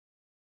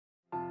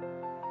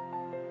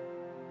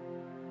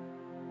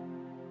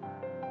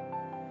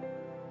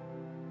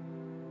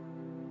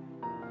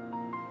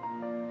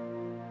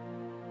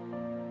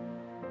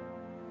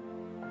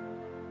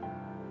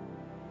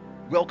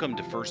Welcome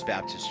to First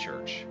Baptist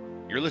Church.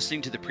 You're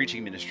listening to the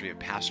preaching ministry of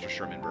Pastor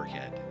Sherman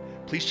Burkhead.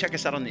 Please check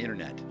us out on the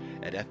internet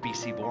at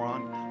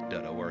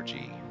fbcboron.org.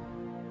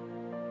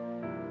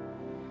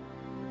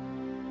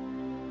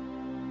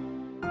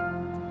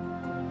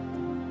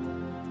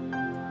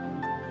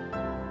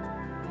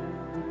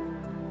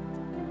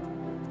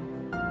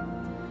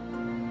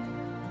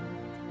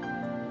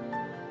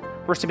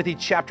 First Timothy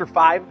chapter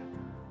 5,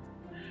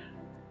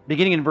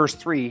 beginning in verse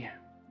 3,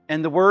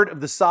 and the word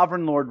of the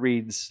sovereign Lord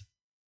reads,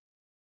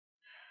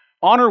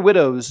 "Honor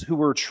widows who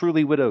were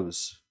truly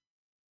widows.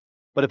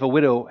 But if a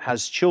widow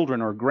has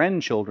children or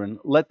grandchildren,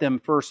 let them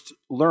first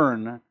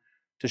learn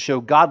to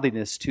show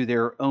godliness to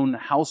their own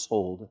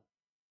household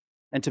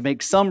and to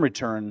make some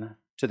return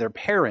to their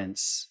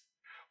parents,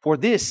 for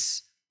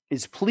this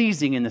is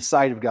pleasing in the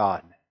sight of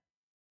God.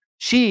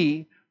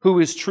 She who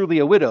is truly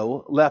a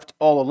widow, left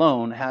all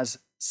alone, has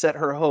set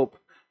her hope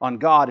on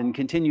God and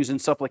continues in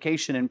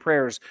supplication and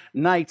prayers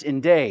night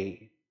and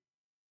day.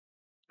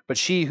 But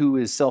she who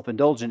is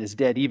self-indulgent is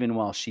dead even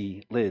while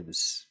she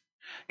lives.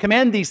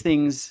 Command these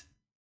things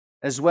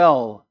as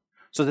well,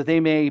 so that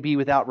they may be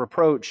without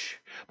reproach.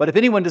 But if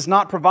anyone does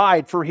not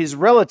provide for his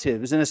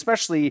relatives, and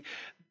especially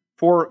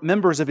for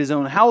members of his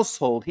own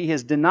household, he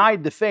has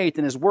denied the faith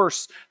and is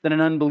worse than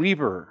an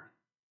unbeliever.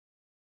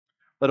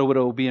 Let a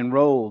widow be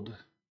enrolled,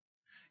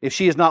 if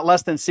she is not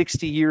less than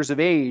 60 years of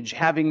age,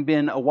 having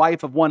been a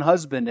wife of one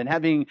husband and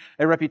having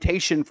a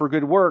reputation for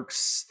good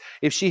works,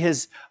 if she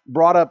has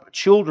brought up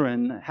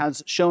children,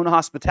 has shown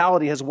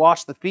hospitality, has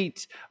washed the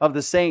feet of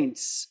the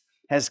saints,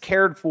 has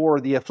cared for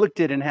the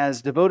afflicted, and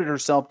has devoted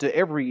herself to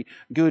every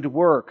good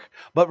work,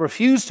 but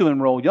refused to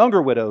enroll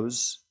younger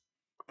widows,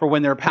 for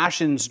when their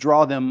passions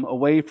draw them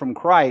away from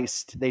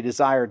Christ, they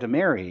desire to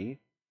marry,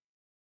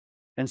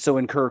 and so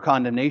incur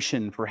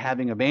condemnation for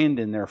having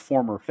abandoned their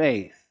former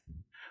faith.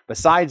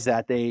 Besides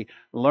that, they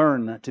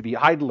learn to be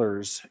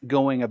idlers,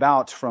 going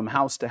about from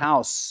house to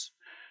house,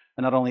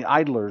 and not only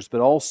idlers, but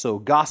also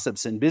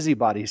gossips and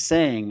busybodies,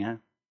 saying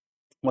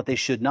what they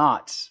should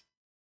not.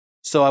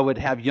 So I would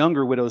have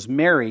younger widows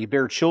marry,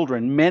 bear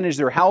children, manage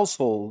their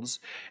households,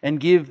 and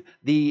give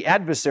the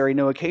adversary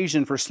no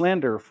occasion for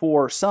slander,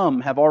 for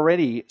some have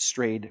already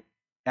strayed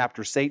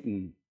after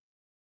Satan.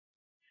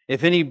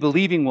 If any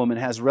believing woman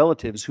has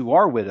relatives who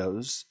are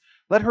widows,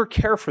 let her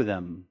care for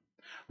them.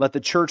 Let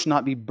the church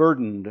not be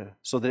burdened,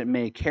 so that it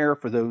may care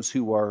for those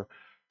who are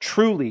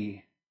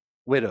truly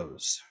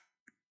widows."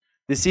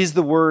 This is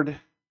the word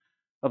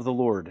of the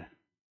Lord.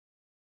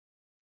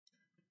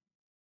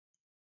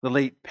 The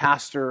late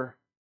pastor,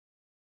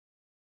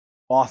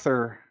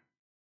 author,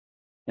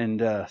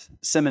 and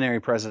seminary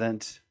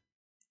president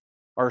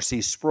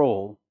R.C.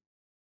 Sproul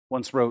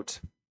once wrote,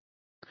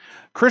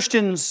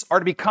 "Christians are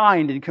to be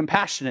kind and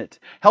compassionate,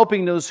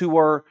 helping those who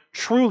are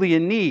truly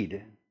in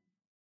need.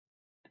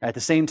 At the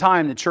same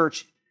time, the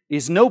church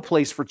is no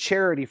place for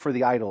charity for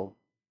the idle.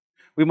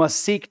 We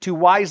must seek to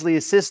wisely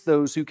assist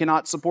those who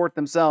cannot support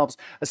themselves,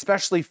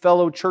 especially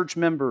fellow church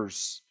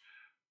members.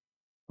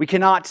 We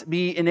cannot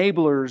be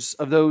enablers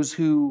of those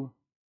who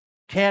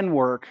can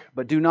work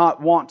but do not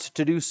want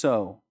to do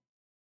so.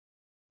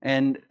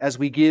 And as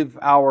we give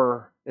of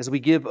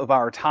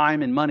our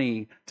time and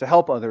money to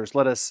help others,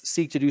 let us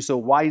seek to do so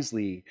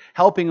wisely,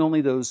 helping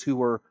only those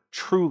who are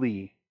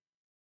truly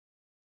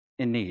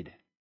in need."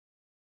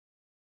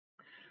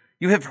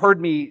 You have heard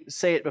me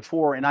say it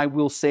before, and I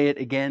will say it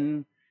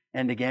again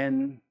and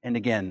again and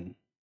again.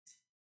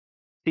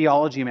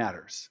 Theology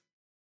matters.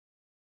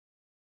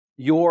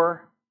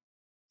 Your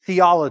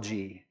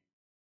theology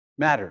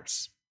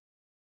matters.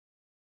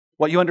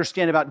 What you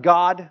understand about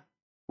God,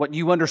 what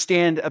you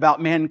understand about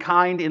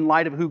mankind in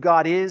light of who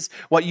God is,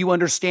 what you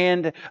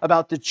understand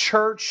about the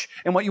church,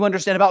 and what you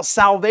understand about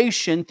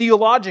salvation,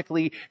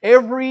 theologically,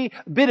 every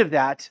bit of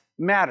that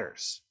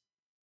matters.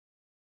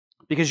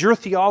 Because your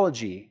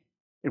theology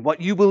and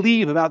what you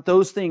believe about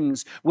those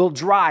things will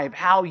drive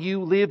how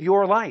you live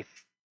your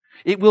life.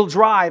 It will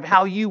drive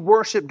how you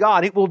worship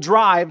God. It will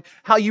drive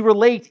how you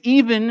relate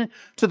even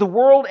to the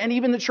world and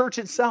even the church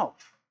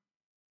itself.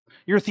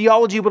 Your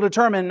theology will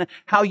determine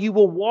how you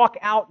will walk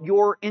out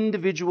your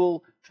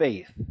individual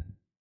faith.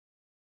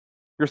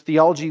 Your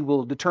theology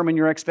will determine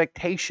your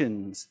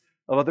expectations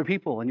of other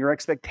people and your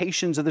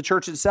expectations of the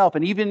church itself.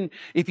 And even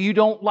if you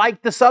don't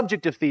like the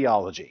subject of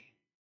theology,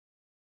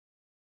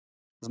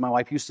 as my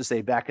wife used to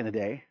say back in the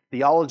day,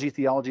 theology,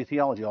 theology,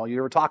 theology. All you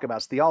ever talk about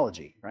is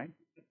theology, right?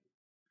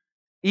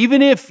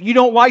 Even if you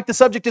don't like the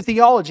subject of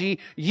theology,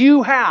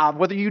 you have,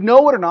 whether you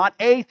know it or not,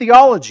 a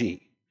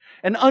theology,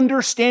 an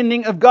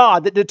understanding of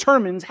God that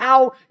determines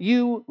how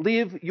you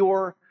live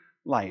your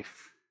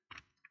life.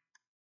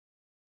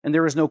 And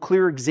there is no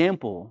clear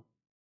example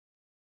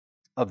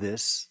of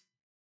this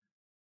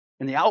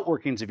in the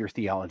outworkings of your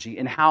theology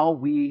and how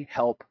we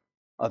help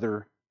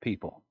other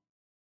people.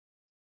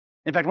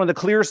 In fact, one of the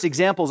clearest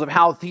examples of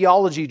how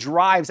theology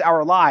drives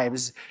our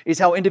lives is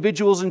how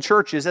individuals and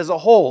churches as a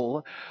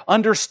whole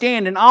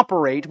understand and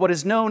operate what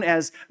is known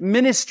as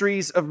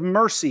ministries of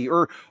mercy,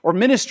 or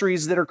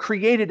ministries that are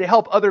created to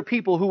help other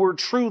people who are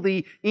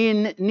truly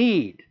in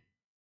need.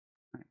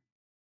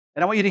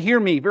 And I want you to hear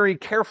me very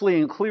carefully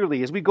and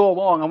clearly. As we go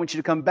along, I want you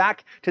to come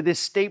back to this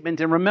statement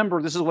and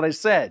remember this is what I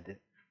said,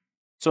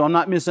 so I'm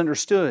not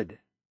misunderstood.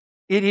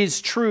 It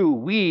is true,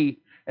 we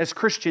as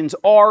Christians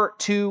are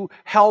to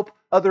help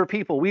other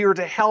people. We are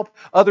to help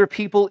other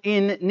people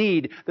in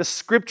need. The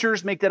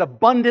Scriptures make that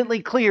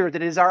abundantly clear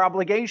that it is our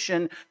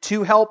obligation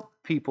to help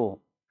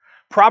people.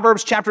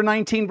 Proverbs chapter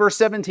 19, verse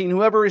 17,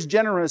 whoever is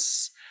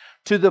generous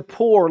to the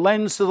poor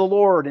lends to the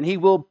Lord, and He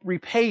will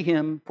repay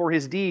him for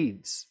his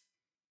deeds.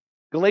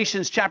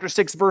 Galatians chapter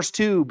 6, verse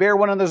 2, bear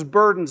one another's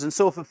burdens and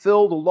so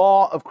fulfill the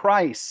law of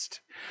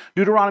Christ.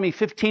 Deuteronomy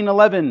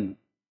 15:11,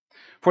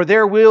 for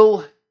there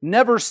will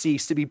never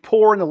cease to be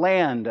poor in the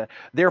land.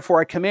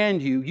 Therefore I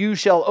command you, you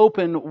shall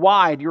open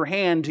wide your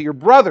hand to your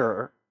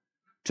brother,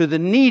 to the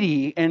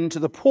needy and to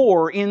the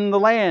poor in the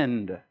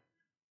land.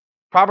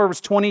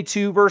 Proverbs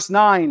 22, verse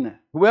 9,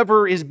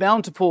 whoever is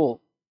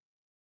bountiful,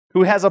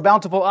 who has a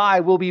bountiful eye,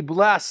 will be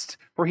blessed,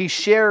 for he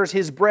shares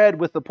his bread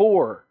with the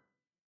poor.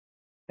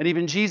 And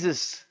even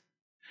Jesus,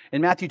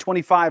 in Matthew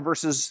 25,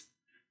 verses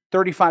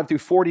 35 through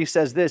 40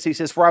 says this. He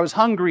says, for I was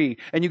hungry,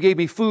 and you gave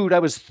me food. I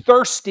was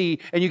thirsty,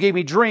 and you gave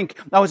me drink.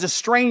 I was a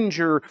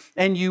stranger,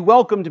 and you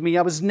welcomed me.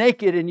 I was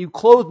naked, and you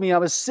clothed me. I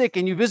was sick,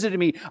 and you visited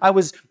me. I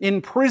was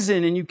in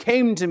prison, and you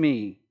came to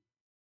me.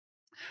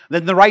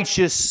 Then the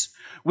righteous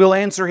will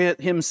answer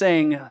him,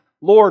 saying,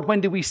 Lord, when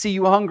did we see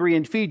you hungry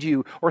and feed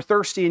you, or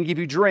thirsty and give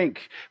you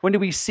drink? When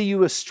did we see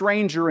you a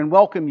stranger and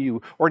welcome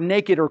you, or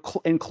naked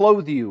and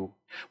clothe you?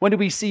 When did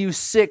we see you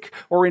sick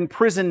or in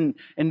prison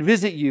and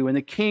visit you? And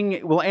the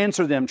king will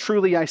answer them,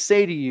 truly I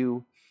say to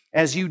you,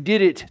 as you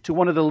did it to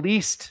one of the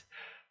least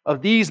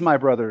of these, my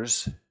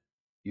brothers,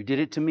 you did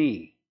it to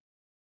me.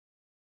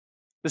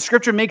 The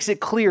Scripture makes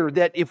it clear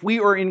that if we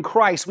are in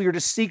Christ, we are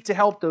to seek to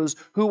help those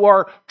who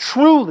are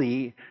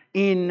truly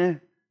in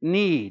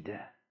need.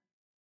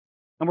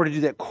 And we're to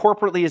do that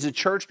corporately as a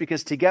church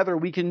because together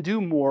we can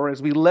do more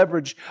as we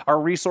leverage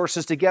our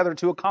resources together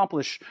to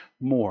accomplish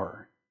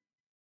more.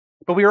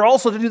 But we are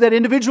also to do that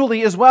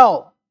individually as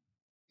well.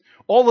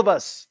 All of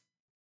us,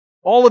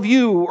 all of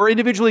you are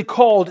individually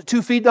called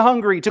to feed the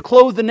hungry, to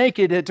clothe the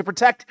naked, to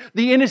protect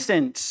the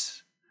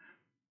innocent,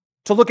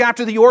 to look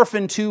after the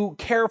orphan, to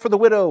care for the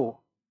widow.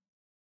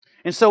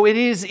 And so it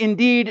is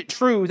indeed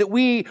true that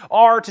we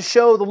are to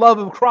show the love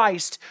of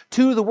Christ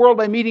to the world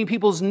by meeting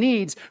people's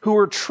needs who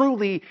are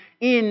truly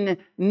in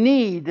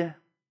need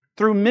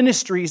through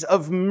ministries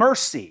of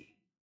mercy.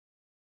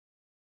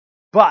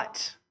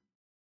 But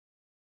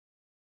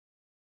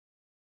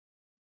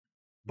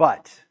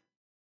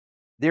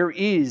there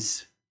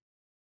is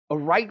a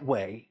right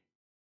way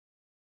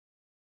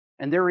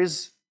and there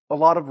is a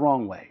lot of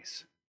wrong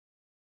ways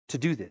to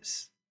do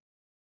this.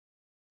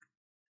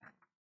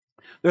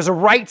 There's a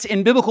right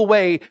and biblical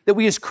way that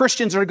we as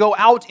Christians are to go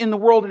out in the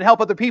world and help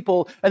other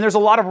people, and there's a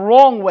lot of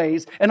wrong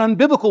ways and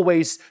unbiblical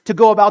ways to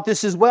go about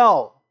this as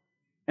well.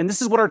 And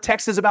this is what our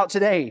text is about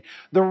today.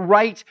 The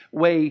right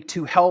way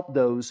to help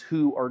those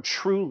who are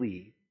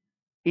truly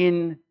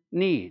in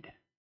need.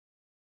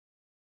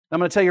 I'm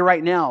going to tell you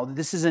right now that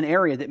this is an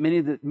area that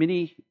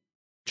many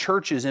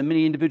churches and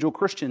many individual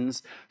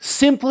Christians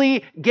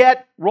simply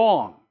get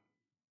wrong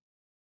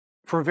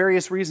for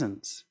various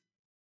reasons.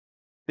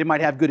 They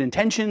might have good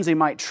intentions. They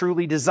might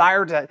truly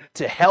desire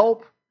to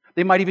help.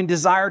 They might even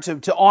desire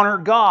to honor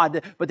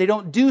God, but they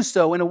don't do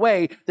so in a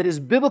way that is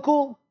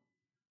biblical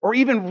or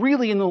even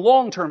really in the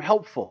long term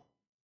helpful.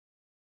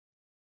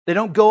 They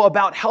don't go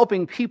about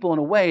helping people in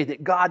a way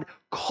that God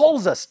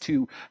calls us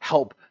to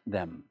help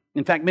them.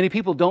 In fact, many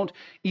people don't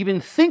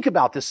even think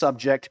about this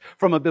subject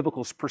from a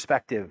biblical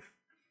perspective,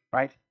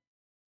 right?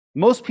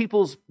 Most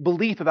people's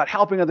belief about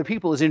helping other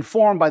people is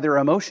informed by their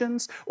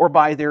emotions or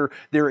by their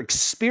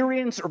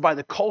experience or by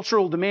the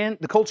culture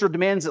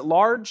demands at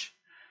large,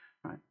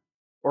 right?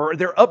 Or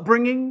their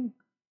upbringing,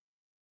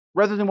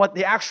 rather than what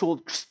the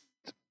actual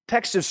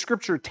text of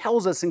Scripture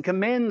tells us and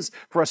commands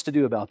for us to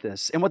do about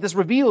this. And what this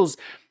reveals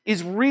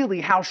is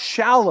really how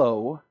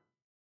shallow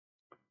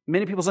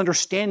many people's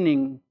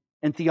understanding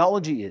and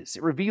theology is.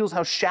 It reveals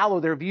how shallow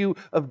their view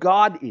of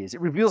God is.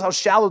 It reveals how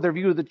shallow their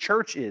view of the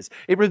church is.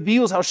 It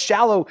reveals how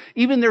shallow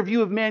even their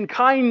view of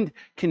mankind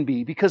can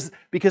be because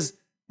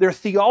their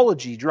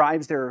theology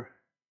drives their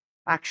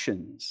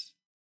actions.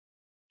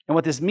 And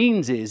what this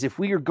means is if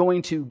we are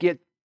going to get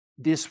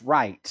this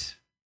right,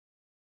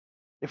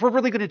 if we're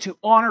really going to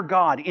honor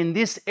God in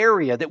this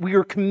area that we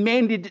are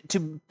commanded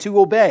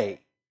to obey,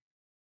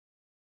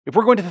 if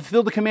we're going to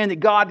fulfill the command that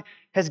God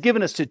has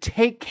given us to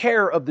take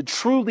care of the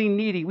truly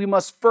needy, we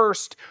must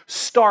first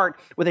start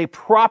with a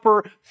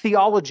proper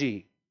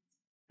theology,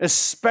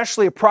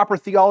 especially a proper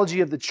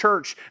theology of the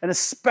church, and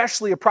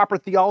especially a proper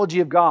theology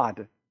of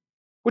God,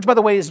 which, by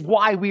the way, is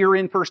why we are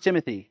in 1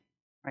 Timothy,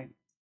 right?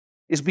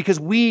 Is because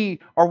we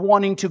are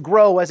wanting to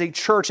grow as a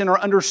church in our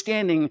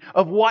understanding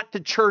of what the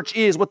church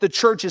is, what the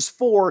church is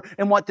for,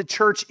 and what the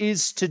church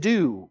is to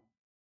do.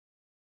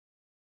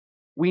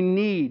 We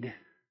need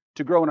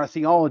to grow in our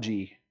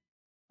theology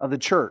of the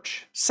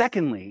church.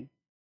 Secondly,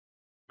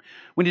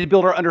 we need to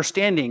build our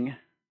understanding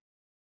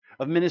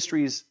of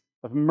ministries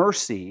of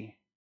mercy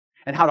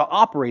and how to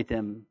operate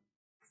them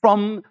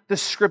from the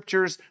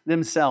Scriptures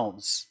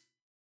themselves.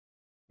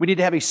 We need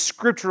to have a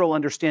scriptural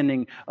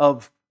understanding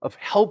of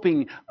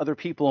helping other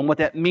people and what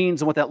that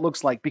means and what that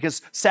looks like.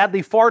 Because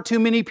sadly, far too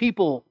many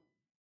people,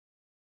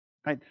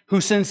 right,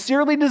 who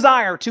sincerely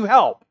desire to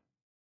help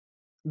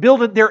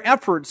build their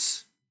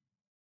efforts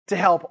to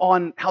help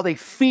on how they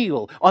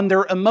feel, on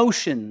their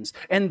emotions,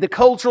 and the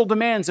cultural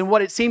demands and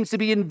what it seems to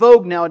be in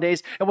vogue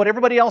nowadays and what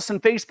everybody else on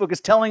Facebook is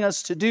telling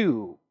us to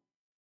do,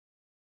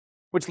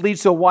 which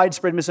leads to a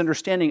widespread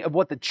misunderstanding of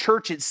what the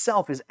church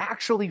itself is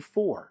actually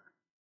for.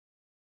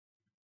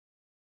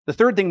 The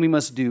third thing we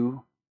must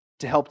do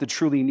to help the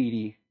truly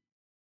needy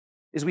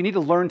is we need to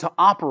learn to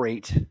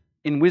operate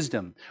in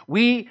wisdom.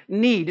 We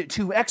need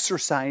to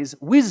exercise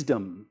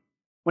wisdom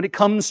when it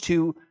comes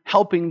to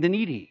helping the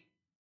needy.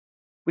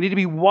 We need to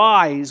be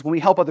wise when we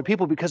help other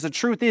people, because the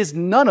truth is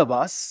none of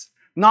us,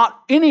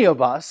 not any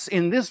of us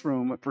in this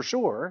room for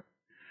sure,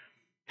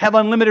 have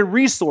unlimited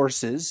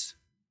resources,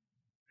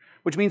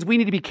 which means we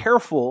need to be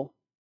careful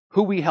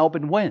who we help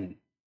and when.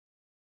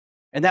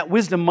 And that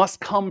wisdom must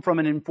come from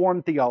an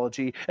informed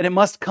theology, and it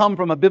must come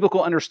from a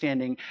biblical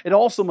understanding. It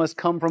also must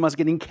come from us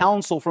getting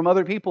counsel from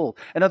other people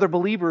and other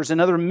believers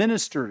and other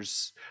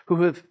ministers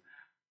who have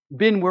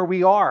been where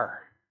we are.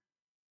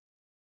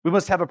 We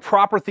must have a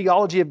proper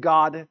theology of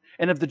God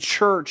and of the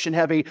church and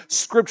have a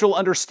scriptural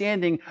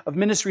understanding of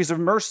ministries of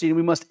mercy, and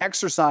we must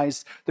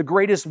exercise the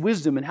greatest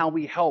wisdom in how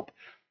we help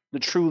the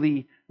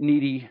truly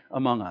needy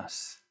among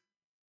us.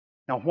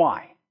 Now,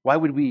 why? Why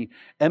would we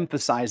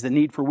emphasize the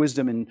need for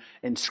wisdom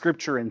in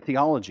Scripture and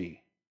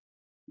theology?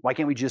 Why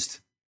can't we just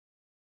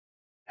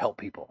help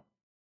people?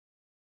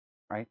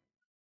 Right?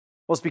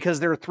 Well, it's because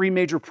there are three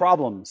major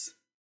problems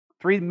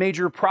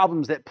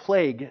that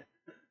plague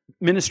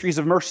ministries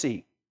of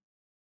mercy.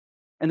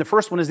 And the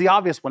first one is the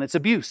obvious one. It's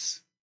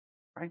abuse.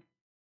 Right?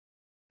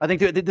 I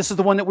think that this is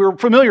the one that we're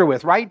familiar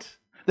with, right?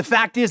 The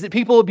fact is that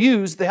people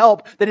abuse the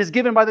help that is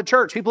given by the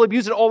church. People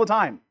abuse it all the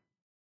time.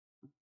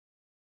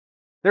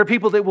 There are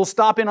people that will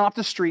stop in off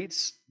the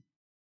streets,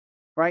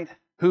 right,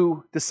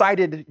 who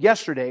decided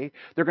yesterday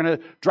they're going to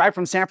drive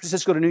from San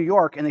Francisco to New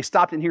York, and they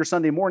stopped in here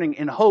Sunday morning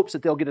in hopes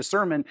that they'll get a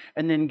sermon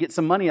and then get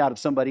some money out of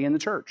somebody in the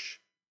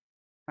church.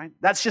 Right?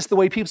 That's just the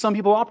way some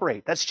people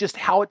operate. That's just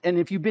how it, and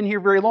if you've been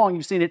here very long,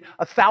 you've seen it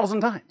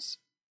 1,000 times.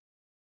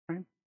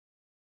 Right?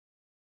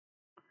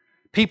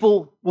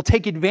 People will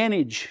take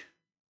advantage.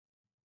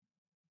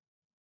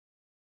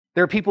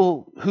 There are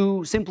people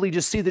who simply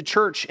just see the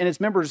church and its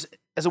members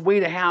as a way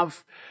to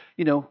have,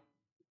 a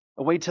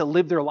way to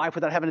live their life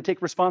without having to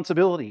take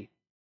responsibility.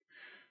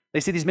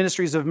 They see these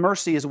ministries of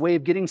mercy as a way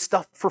of getting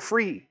stuff for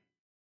free.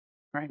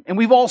 Right? And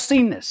we've all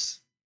seen this.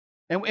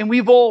 And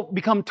we've all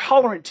become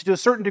tolerant to a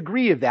certain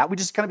degree of that. We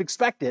just kind of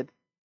expect it.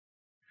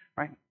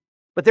 Right?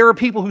 But there are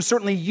people who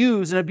certainly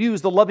use and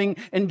abuse the loving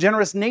and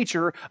generous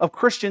nature of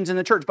Christians in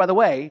the church. By the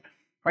way,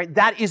 right,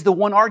 that is the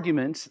one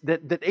argument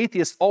that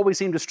atheists always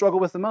seem to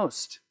struggle with the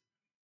most.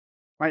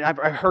 Right?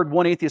 I've heard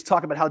one atheist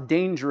talk about how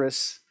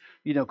dangerous,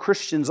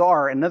 Christians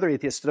are, and another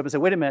atheist stood up and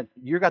said, "Wait a minute,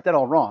 you got that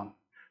all wrong.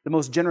 The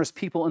most generous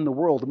people in the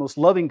world, the most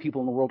loving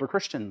people in the world are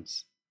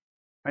Christians."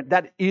 Right?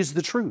 That is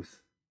the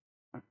truth.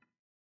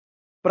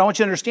 But I want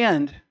you to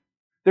understand,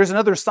 there's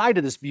another side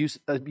to this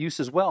abuse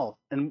as well,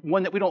 and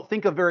one that we don't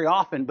think of very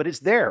often, but it's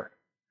there.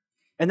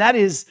 And that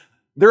is,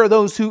 there are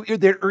those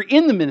that are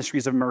in the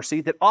ministries of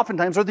mercy that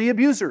oftentimes are the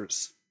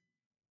abusers.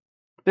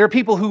 There are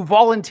people who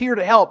volunteer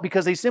to help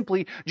because they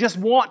simply just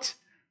want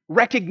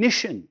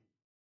recognition.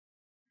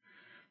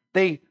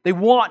 They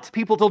want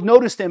people to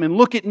notice them and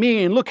look at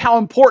me and look how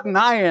important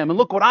I am and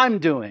look what I'm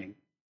doing.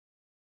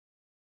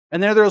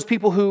 And there are those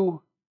people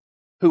who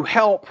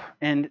help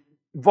and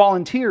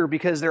volunteer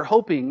because they're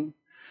hoping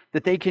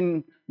that they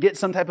can get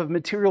some type of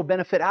material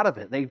benefit out of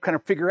it. They kind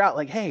of figure out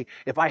like, hey,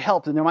 if I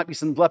help, then there might be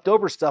some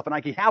leftover stuff and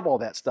I can have all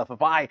that stuff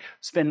if I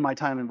spend my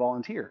time and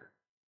volunteer.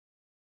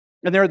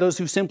 And there are those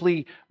who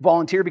simply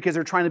volunteer because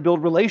they're trying to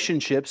build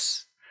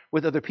relationships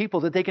with other people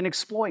that they can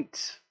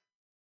exploit.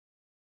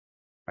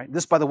 Right?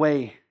 This, by the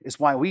way, is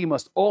why we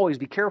must always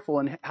be careful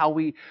in how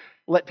we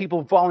let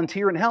people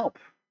volunteer and help.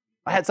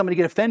 I had somebody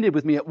get offended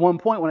with me at one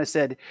point when I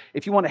said,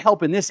 if you want to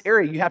help in this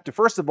area, you have to,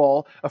 first of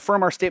all,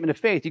 affirm our statement of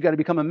faith. You got to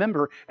become a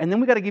member, and then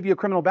we got to give you a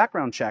criminal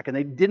background check. And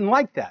they didn't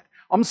like that.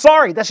 I'm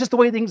sorry, that's just the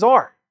way things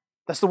are.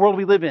 That's the world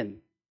we live in.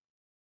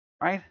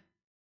 Right?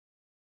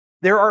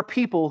 There are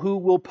people who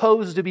will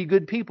pose to be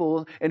good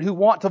people and who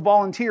want to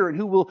volunteer and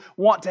who will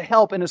want to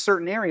help in a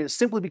certain area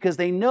simply because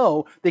they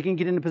know they can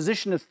get in a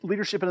position of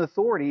leadership and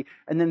authority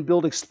and then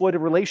build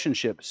exploitive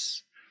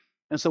relationships.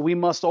 And so we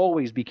must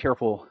always be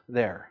careful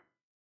there.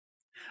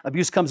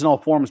 Abuse comes in all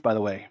forms, by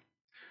the way.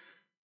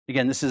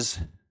 Again, this is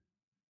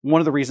one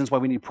of the reasons why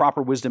we need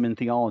proper wisdom in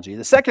theology.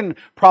 The second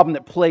problem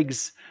that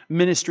plagues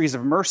ministries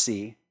of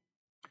mercy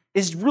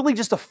is really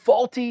just a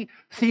faulty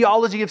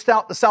theology of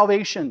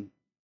salvation.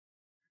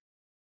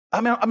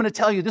 I'm going to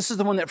tell you, this is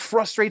the one that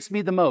frustrates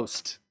me the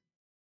most.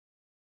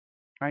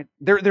 Right?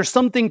 There's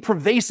something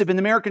pervasive in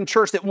the American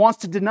church that wants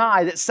to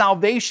deny that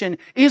salvation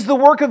is the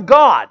work of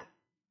God.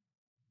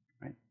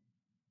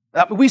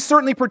 We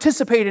certainly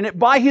participate in it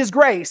by His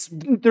grace.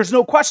 There's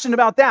no question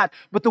about that.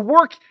 But the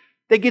work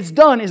that gets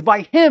done is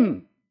by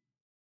Him.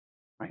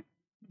 Right?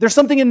 There's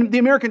something in the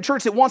American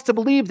church that wants to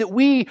believe that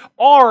we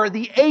are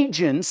the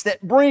agents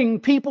that bring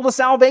people to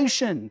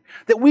salvation,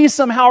 that we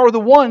somehow are the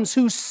ones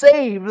who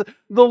save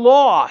the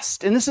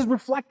lost. And this is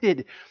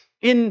reflected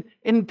in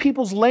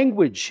people's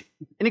language,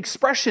 in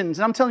expressions.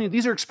 And I'm telling you,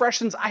 these are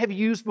expressions I have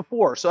used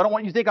before, so I don't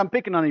want you to think I'm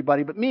picking on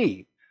anybody but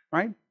me,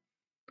 right?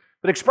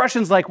 But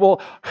expressions like,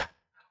 well,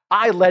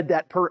 I led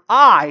that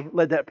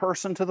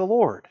person to the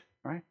Lord,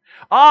 right?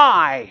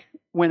 I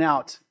went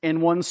out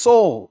and won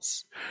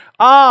souls.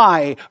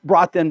 I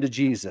brought them to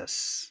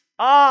Jesus.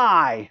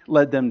 I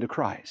led them to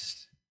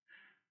Christ.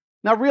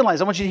 Now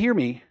realize, I want you to hear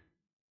me.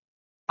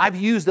 I've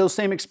used those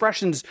same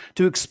expressions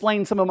to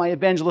explain some of my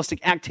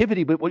evangelistic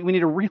activity, but what we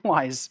need to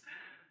realize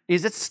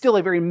is it's still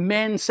a very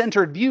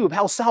man-centered view of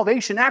how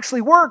salvation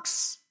actually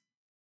works.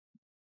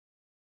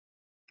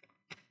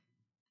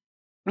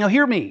 Now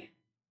hear me.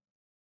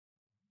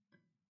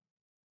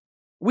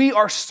 We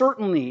are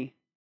certainly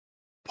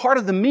part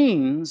of the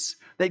means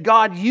that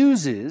God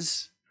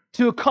uses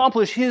to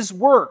accomplish His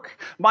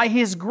work. By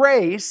His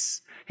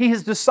grace, He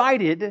has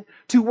decided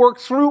to work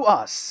through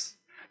us.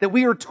 That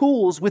we are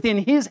tools within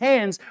His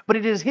hands, but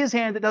it is His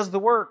hand that does the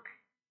work.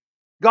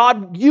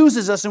 God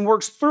uses us and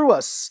works through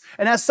us.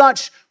 And as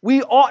such,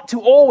 we ought to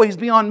always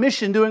be on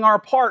mission doing our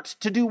part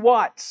to do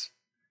what?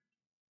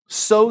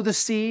 Sow the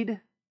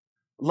seed,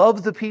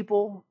 love the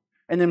people,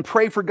 and then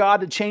pray for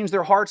God to change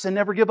their hearts and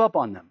never give up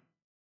on them.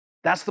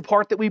 That's the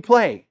part that we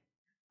play.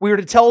 We are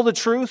to tell the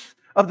truth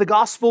of the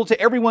gospel to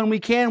everyone we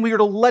can. We are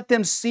to let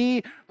them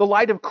see the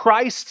light of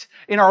Christ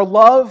in our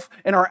love,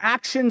 in our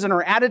actions, and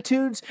our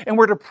attitudes. And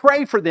we're to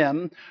pray for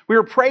them. We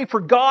are to pray for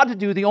God to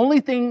do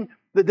the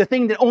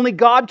thing that only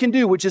God can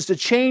do, which is to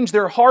change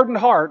their hardened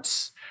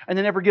hearts and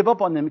then never give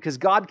up on them, because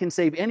God can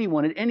save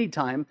anyone at any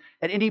time,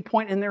 at any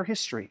point in their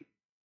history.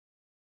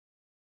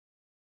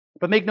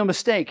 But make no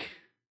mistake,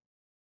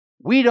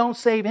 we don't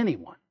save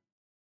anyone.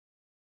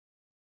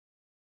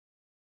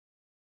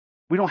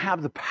 We don't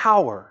have the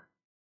power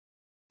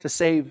to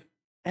save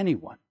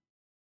anyone.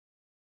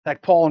 In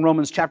fact, Paul in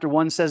Romans chapter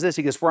 1 says this.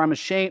 He goes, For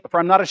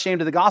I'm not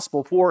ashamed of the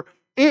gospel, for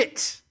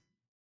it,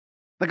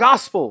 the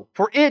gospel,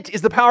 for it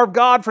is the power of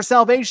God for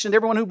salvation to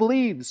everyone who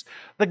believes.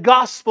 The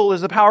gospel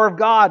is the power of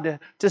God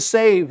to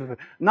save.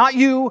 Not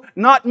you,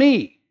 not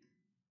me.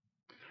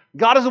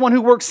 God is the one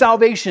who works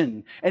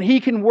salvation, and He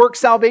can work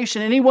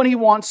salvation anyone He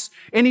wants,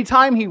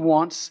 anytime He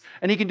wants,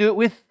 and He can do it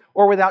with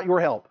or without your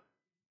help.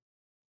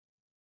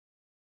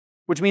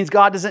 Which means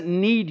God doesn't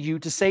need you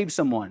to save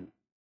someone,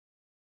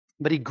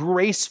 but He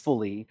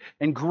gracefully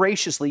and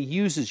graciously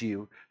uses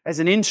you as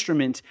an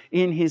instrument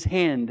in His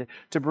hand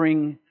to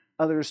bring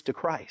others to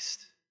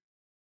Christ.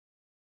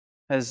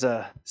 As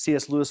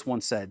C.S. Lewis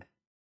once said,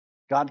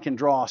 God can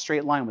draw a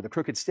straight line with a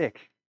crooked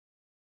stick.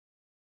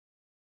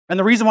 And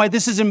the reason why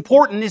this is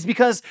important is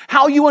because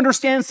how you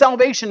understand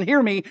salvation,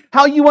 hear me,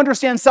 how you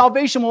understand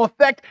salvation will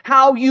affect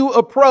how you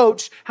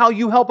approach, how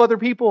you help other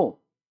people.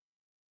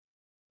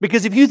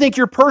 Because if you think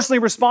you're personally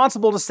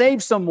responsible to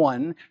save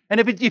someone, and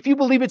if you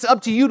believe it's up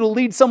to you to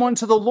lead someone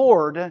to the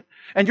Lord,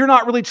 and you're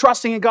not really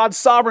trusting in God's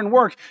sovereign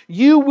work,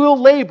 you will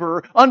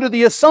labor under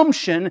the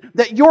assumption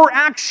that your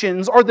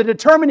actions are the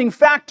determining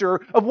factor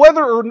of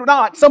whether or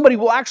not somebody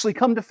will actually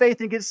come to faith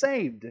and get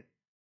saved.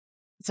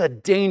 It's a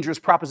dangerous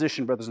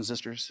proposition, brothers and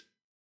sisters.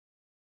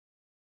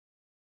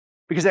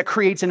 Because that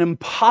creates an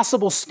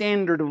impossible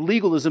standard of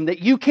legalism that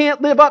you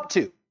can't live up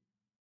to.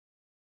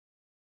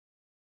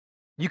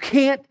 You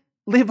can't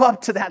live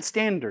up to that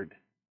standard.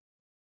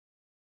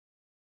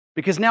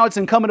 Because now it's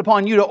incumbent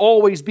upon you to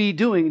always be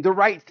doing the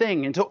right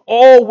thing, and to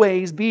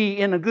always be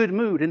in a good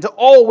mood, and to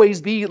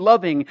always be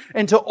loving,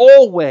 and to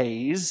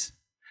always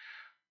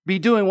be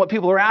doing what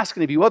people are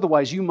asking of you.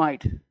 Otherwise, you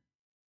might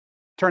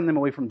turn them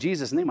away from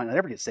Jesus, and they might not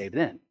ever get saved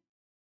then.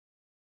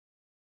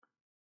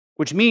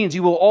 Which means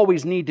you will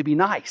always need to be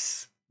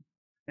nice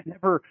and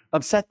never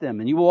upset them,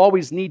 and you will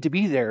always need to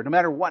be there no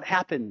matter what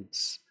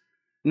happens.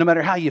 No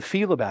matter how you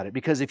feel about it,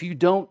 because if you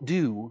don't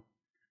do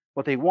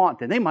what they want,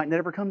 then they might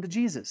never come to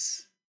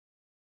Jesus.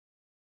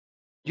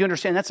 Do you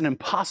understand? That's an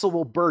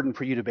impossible burden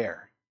for you to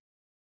bear.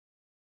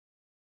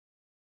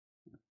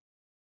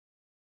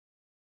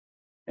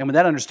 And with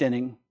that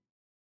understanding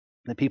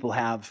that people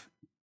have,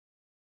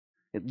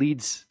 it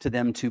leads to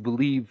them to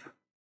believe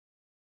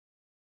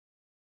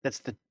that's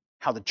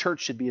how the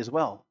church should be as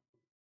well.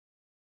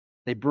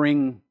 They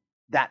bring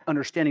that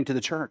understanding to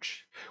the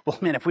church. Well,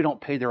 man, if we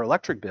don't pay their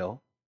electric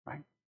bill,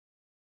 right?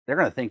 They're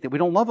going to think that we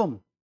don't love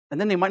them. And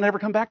then they might never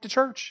come back to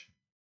church.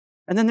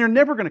 And then they're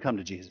never going to come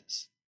to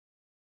Jesus.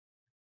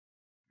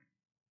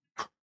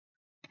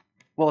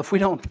 Well, if we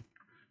don't,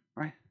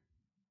 right?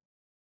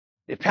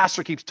 If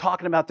pastor keeps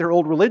talking about their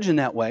old religion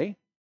that way,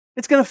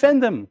 it's going to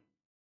offend them.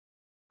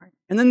 Right?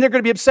 And then they're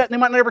going to be upset and they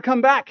might never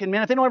come back. And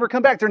man, if they don't ever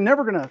come back, they're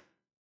never going to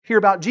hear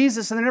about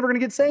Jesus and they're never going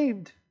to get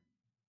saved.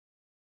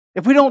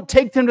 If we don't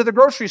take them to the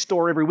grocery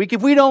store every week,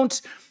 if we don't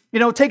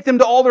take them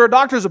to all their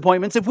doctor's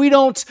appointments, if we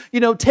don't,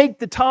 take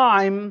the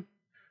time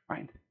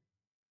right?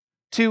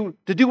 To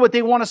do what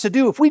they want us to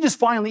do. If we just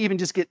finally even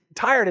just get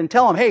tired and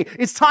tell them, hey,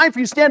 it's time for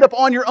you to stand up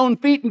on your own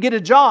feet and get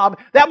a job,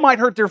 that might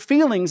hurt their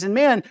feelings. And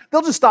man,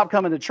 they'll just stop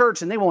coming to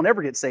church and they won't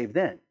ever get saved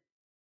then.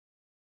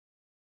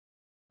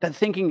 That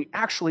thinking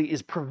actually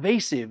is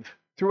pervasive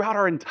throughout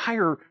our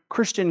entire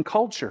Christian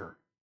culture.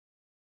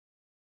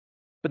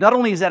 But not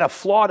only is that a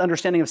flawed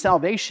understanding of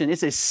salvation,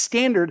 it's a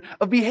standard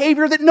of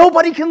behavior that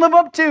nobody can live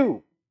up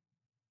to.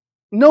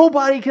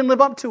 Nobody can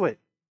live up to it.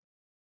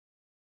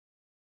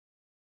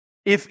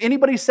 If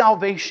anybody's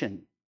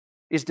salvation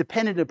is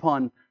dependent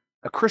upon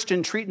a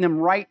Christian treating them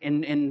right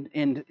and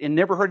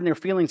never hurting their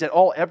feelings at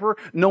all ever,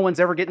 no one's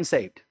ever getting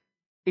saved.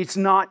 It's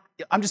not,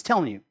 I'm just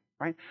telling you,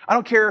 right? I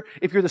don't care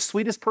if you're the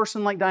sweetest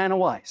person like Diana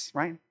Wise,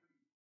 right?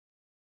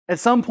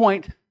 At some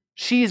point,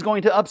 she is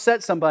going to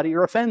upset somebody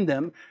or offend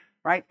them,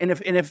 right? And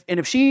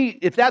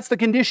if that's the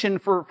condition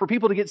for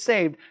people to get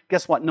saved,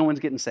 guess what? No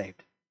one's getting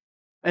saved.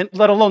 And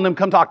let alone them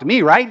come talk to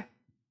me, right?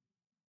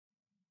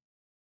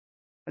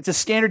 It's a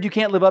standard you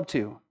can't live up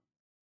to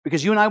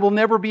because you and I will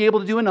never be able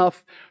to do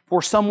enough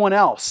for someone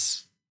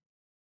else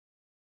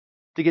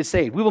to get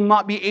saved. We will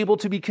not be able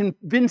to be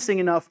convincing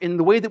enough in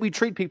the way that we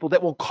treat people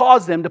that will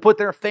cause them to put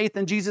their faith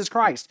in Jesus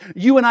Christ.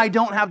 You and I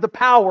don't have the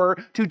power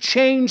to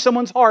change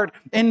someone's heart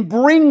and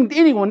bring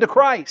anyone to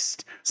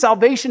Christ.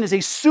 Salvation is a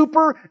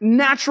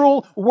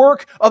supernatural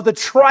work of the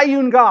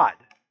triune God.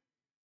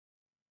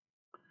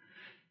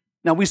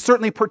 Now, we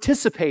certainly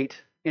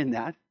participate in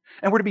that.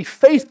 And we're to be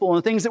faithful in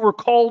the things that we're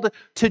called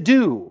to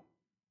do.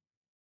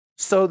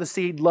 Sow the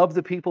seed, love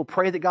the people,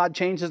 pray that God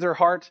changes their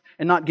heart,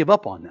 and not give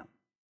up on them.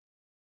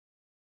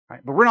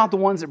 Right? But we're not the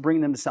ones that bring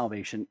them to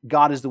salvation.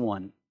 God is the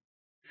one.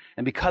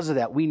 And because of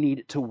that, we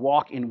need to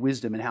walk in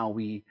wisdom in how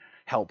we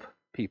help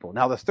people.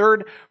 Now, the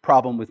third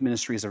problem with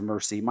ministries of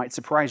mercy might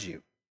surprise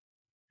you.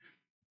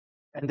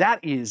 And that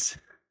is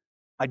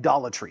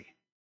idolatry.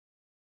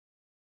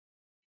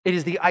 It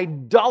is the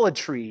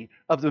idolatry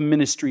of the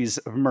ministries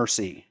of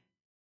mercy.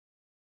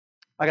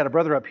 I got a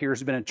brother up here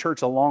who's been in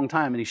church a long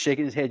time, and he's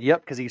shaking his head,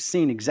 yep, because he's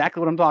seen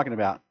exactly what I'm talking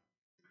about.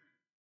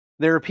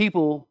 There are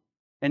people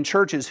in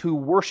churches who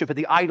worship at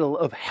the idol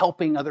of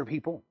helping other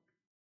people.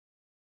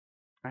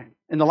 Right?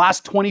 In the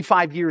last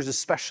 25 years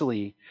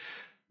especially,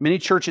 many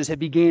churches have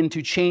begun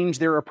to change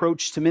their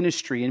approach to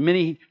ministry, and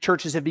many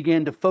churches have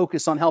begun to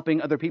focus on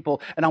helping other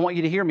people. And I want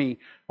you to hear me.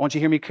 I want you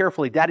to hear me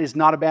carefully. That is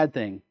not a bad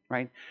thing,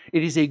 right?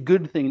 It is a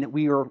good thing that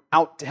we are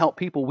out to help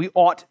people. We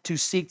ought to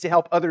seek to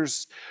help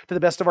others to the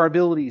best of our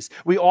abilities.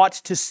 We ought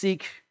to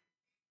seek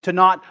to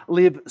not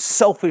live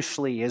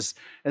selfishly as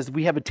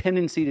we have a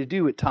tendency to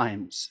do at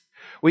times.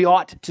 We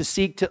ought to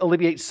seek to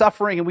alleviate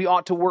suffering, and we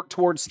ought to work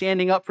towards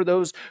standing up for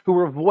those who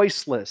are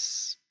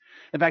voiceless.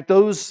 In fact,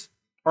 those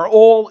are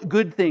all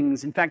good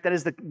things. In fact, that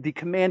is the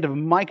command of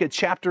Micah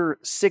chapter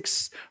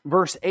 6,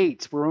 verse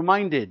 8. We're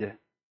reminded,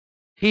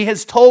 He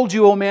has told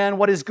you, O man,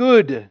 what is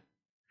good,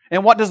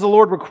 and what does the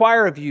Lord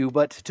require of you,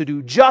 but to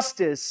do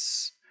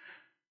justice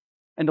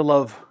and to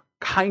love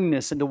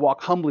kindness and to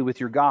walk humbly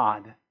with your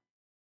God.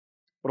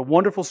 What a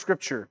wonderful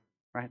scripture,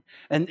 right?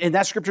 And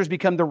that scripture has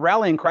become the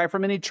rallying cry for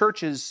many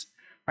churches,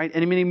 right?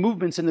 And many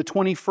movements in the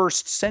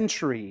 21st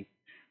century,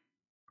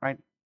 right?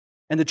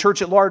 And the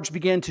church at large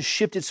began to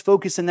shift its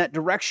focus in that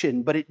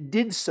direction, but it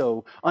did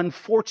so,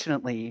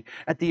 unfortunately,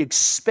 at the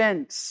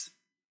expense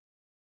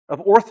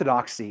of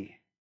orthodoxy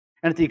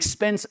and at the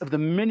expense of the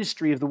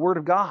ministry of the Word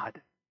of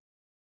God.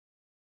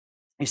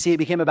 You see, it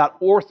became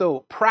about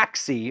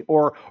orthopraxy,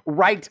 or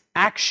right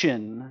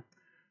action,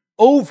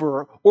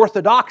 over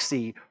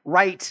orthodoxy,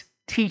 right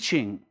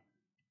teaching.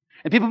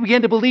 And people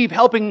began to believe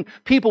helping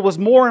people was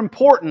more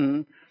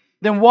important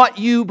than what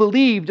you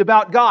believed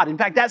about God. In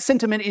fact, that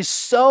sentiment is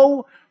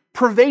so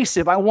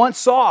pervasive. I once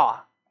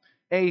saw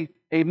a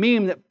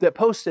meme that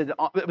posted,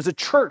 it was a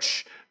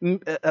church,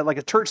 like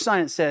a church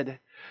sign that said,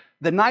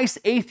 "The nice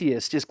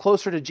atheist is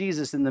closer to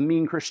Jesus than the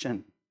mean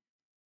Christian."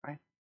 Right?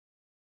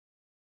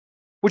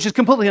 Which is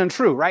completely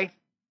untrue, right?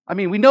 I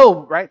mean, we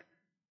know, right?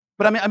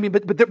 But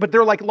but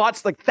there are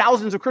like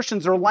thousands of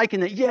Christians that are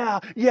liking that,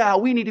 yeah,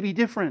 we need to be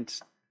different.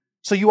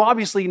 So you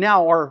obviously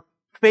now are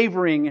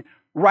favoring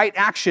right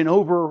action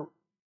over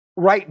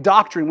right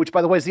doctrine, which,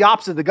 by the way, is the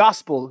opposite of the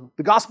gospel.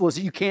 The gospel is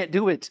that you can't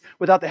do it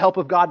without the help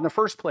of God in the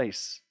first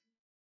place.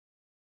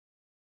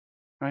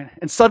 Right?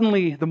 And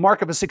suddenly, the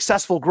mark of a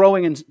successful,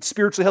 growing, and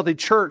spiritually healthy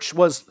church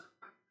was,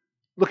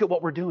 look at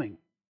what we're doing.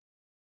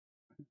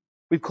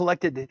 We've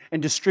collected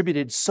and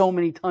distributed so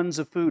many tons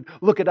of food.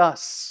 Look at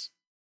us.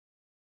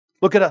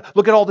 Look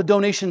at all the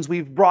donations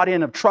we've brought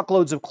in of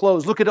truckloads of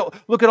clothes. Look at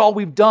all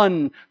we've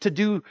done to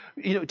do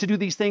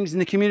these things in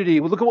the community.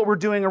 Well, look at what we're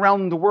doing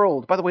around the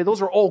world. By the way, those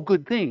are all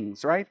good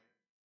things, right?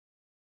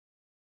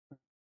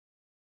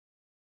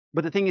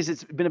 But the thing is,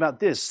 it's been about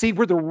this. See,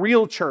 we're the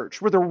real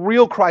church. We're the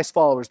real Christ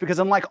followers, because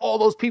unlike all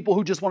those people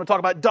who just want to talk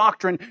about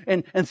doctrine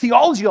and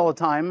theology all the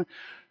time,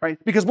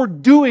 right? Because we're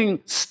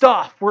doing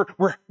stuff.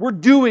 We're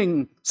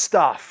doing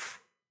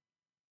stuff.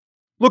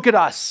 Look at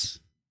us.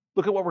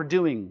 Look at what we're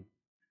doing.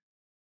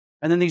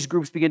 And then these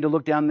groups begin to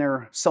look down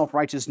their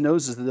self-righteous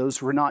noses at those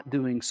who are not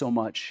doing so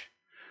much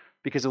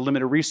because of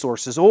limited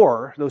resources,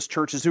 or those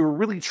churches who are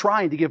really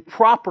trying to give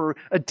proper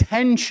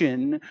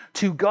attention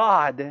to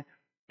God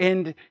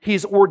and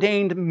His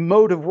ordained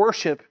mode of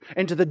worship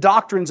and to the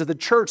doctrines of the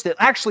church that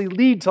actually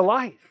lead to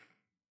life.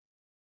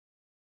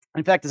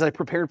 In fact, as I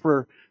prepared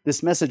for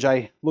this message,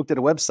 I looked at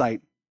a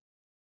website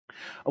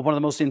of one of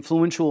the most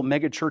influential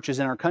mega churches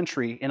in our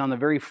country, and on the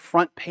very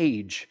front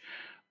page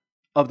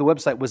of the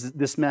website was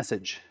this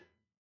message.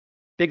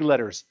 Big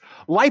letters.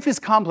 Life is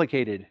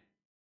complicated.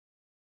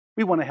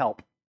 We want to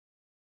help.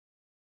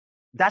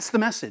 That's the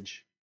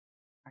message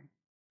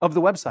of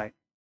the website.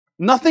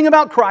 Nothing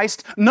about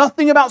Christ,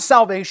 nothing about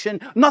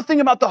salvation, nothing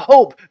about the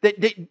hope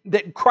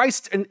that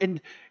Christ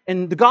and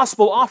the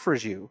gospel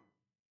offers you.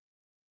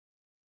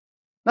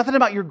 Nothing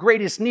about your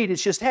greatest need.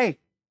 It's just, hey,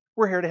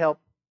 we're here to help.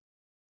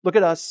 Look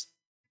at us.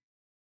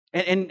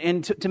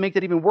 And to make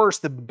that even worse,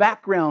 the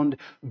background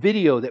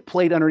video that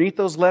played underneath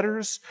those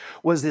letters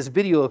was this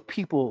video of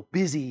people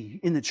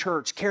busy in the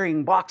church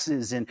carrying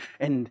boxes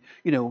and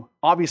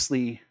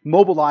obviously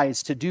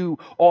mobilized to do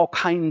all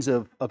kinds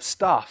of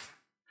stuff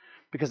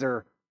because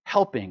they're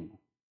helping.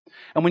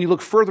 And when you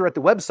look further at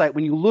the website,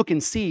 when you look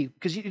and see,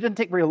 because it doesn't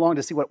take very long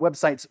to see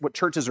what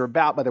churches are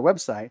about by their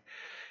website,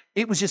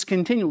 it was just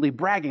continually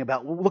bragging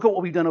about, well, look at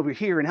what we've done over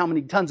here and how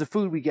many tons of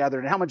food we gathered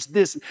and how much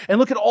this, and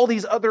look at all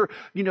these other,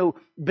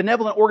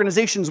 benevolent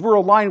organizations we're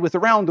aligned with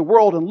around the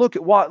world, and look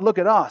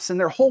at us. And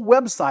their whole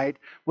website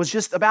was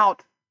just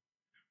about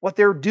what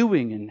they're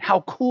doing and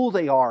how cool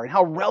they are and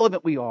how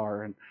relevant we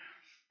are. And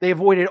they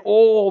avoided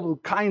all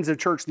kinds of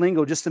church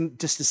lingo just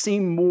to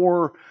seem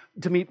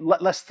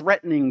less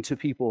threatening to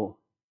people.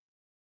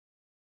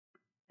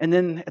 And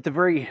then at the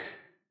very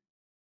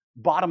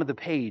bottom of the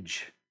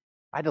page,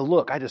 I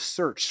had to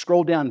search,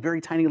 scroll down,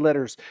 very tiny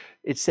letters.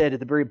 It said at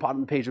the very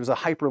bottom of the page, there was a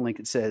hyperlink.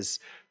 It says,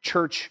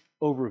 church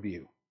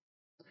overview.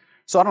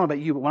 So I don't know about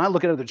you, but when I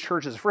look at other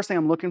churches, the first thing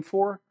I'm looking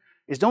for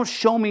is don't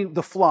show me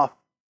the fluff.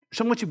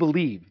 Show me what you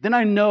believe. Then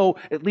I know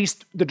at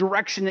least the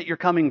direction that you're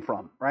coming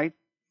from, right?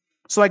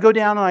 So I go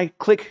down and I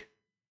click,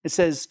 it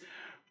says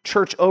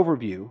church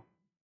overview.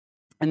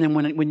 And then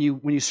when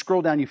you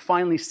scroll down, you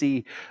finally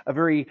see a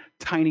very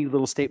tiny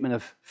little statement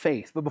of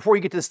faith. But before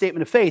you get to the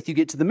statement of faith, you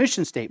get to the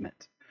mission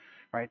statement.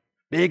 Right?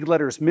 Big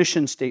letters,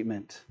 mission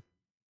statement,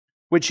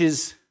 which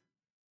is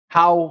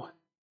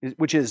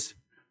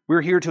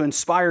we're here to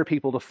inspire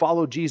people to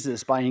follow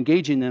Jesus by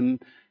engaging them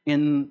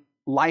in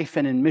life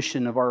and in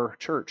mission of our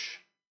church.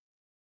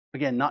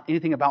 Again, not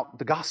anything about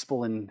the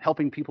gospel and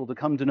helping people to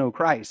come to know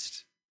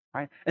Christ.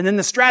 Right? And then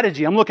the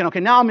strategy, I'm looking, okay,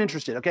 now I'm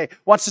interested. Okay,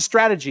 what's the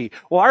strategy?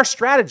 Well, our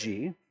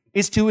strategy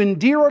is to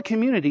endear our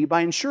community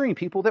by ensuring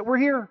people that we're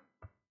here.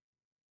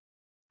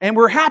 And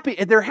they're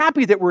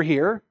happy that we're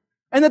here.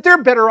 And that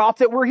they're better off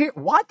that we're here.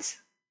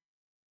 What?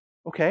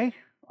 Okay.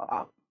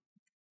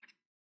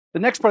 The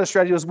next part of the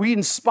strategy is we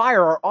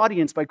inspire our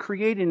audience by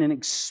creating an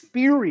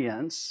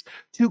experience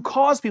to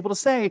cause people to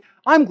say,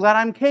 I'm glad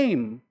I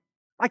came.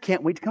 I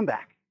can't wait to come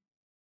back.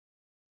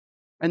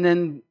 And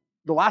then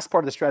the last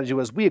part of the strategy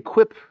was we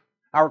equip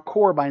our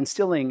core by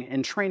instilling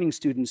and training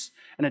students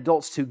and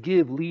adults to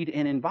give, lead,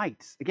 and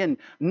invite. Again,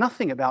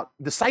 nothing about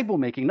disciple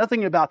making,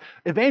 nothing about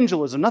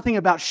evangelism, nothing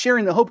about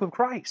sharing the hope of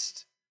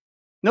Christ.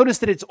 Notice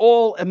that it's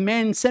all a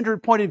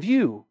man-centered point of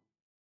view.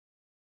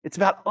 It's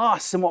about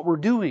us and what we're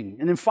doing.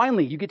 And then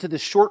finally, you get to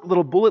this short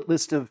little bullet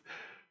list of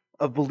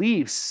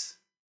beliefs.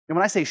 And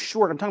when I say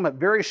short, I'm talking about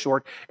very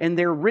short, and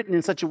they're written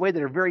in such a way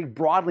that are very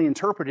broadly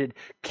interpreted,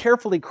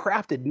 carefully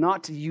crafted,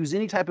 not to use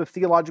any type of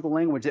theological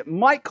language that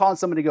might cause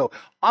somebody to go,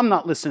 I'm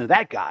not listening to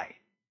that guy.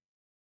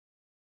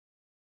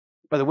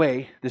 By the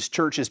way, this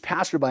church is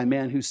pastored by a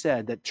man who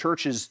said that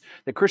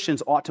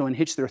Christians ought to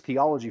unhitch their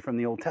theology from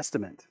the Old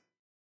Testament.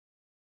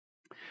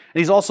 And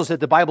he's also said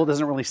the Bible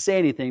doesn't really say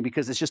anything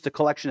because it's just a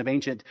collection of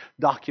ancient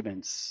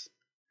documents.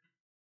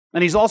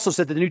 And he's also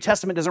said that the New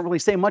Testament doesn't really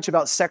say much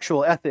about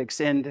sexual ethics.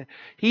 And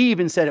he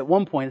even said at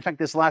one point, in fact,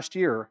 this last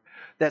year,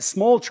 that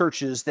small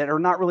churches that are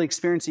not really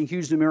experiencing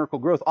huge numerical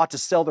growth ought to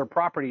sell their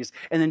properties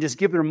and then just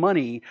give their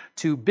money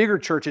to bigger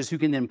churches who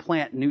can then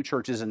plant new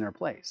churches in their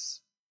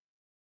place.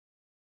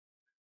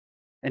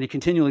 And he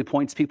continually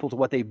points people to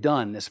what they've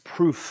done, this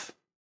proof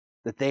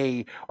that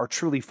they are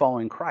truly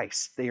following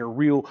Christ. They are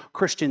real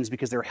Christians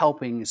because they're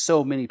helping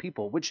so many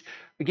people, which,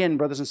 again,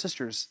 brothers and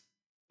sisters,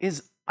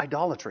 is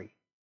idolatry.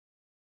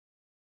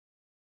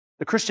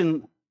 The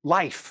Christian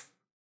life,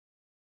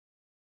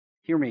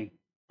 hear me,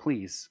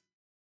 please.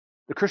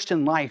 The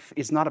Christian life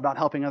is not about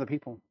helping other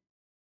people.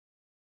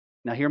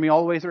 Now, hear me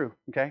all the way through,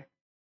 okay?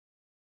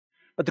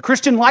 But the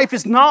Christian life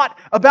is not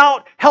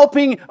about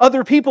helping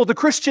other people. The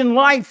Christian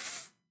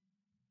life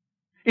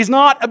is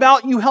not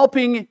about you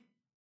helping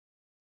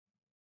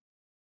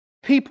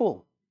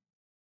people.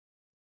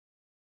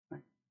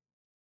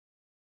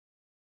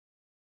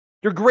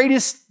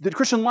 The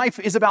Christian life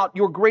is about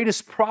your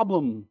greatest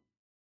problem.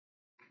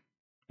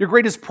 Your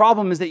greatest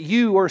problem is that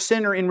you are a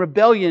sinner in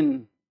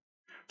rebellion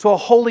to a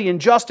holy and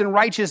just and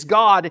righteous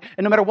God,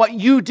 and no matter what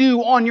you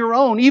do on your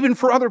own, even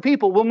for other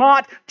people, will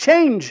not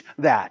change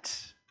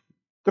that.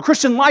 The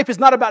Christian life is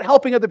not about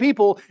helping other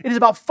people. It is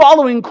about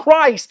following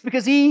Christ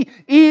because He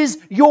is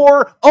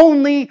your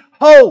only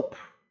hope.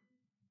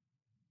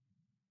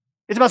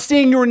 It's about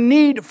seeing your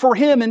need for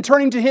Him and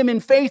turning to Him in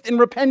faith and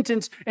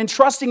repentance and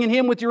trusting in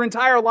Him with your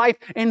entire life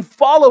and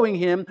following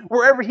Him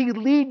wherever He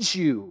leads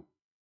you.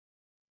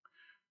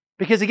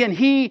 Because again,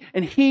 He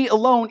and He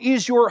alone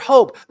is your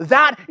hope.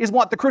 That is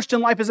what the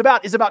Christian life is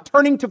about. It's about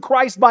turning to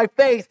Christ by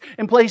faith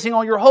and placing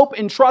all your hope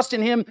and trust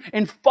in Him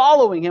and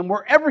following Him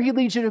wherever He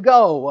leads you to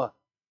go.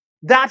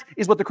 That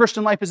is what the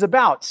Christian life is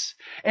about.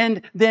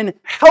 And then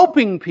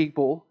helping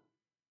people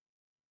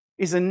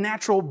is a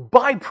natural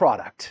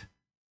byproduct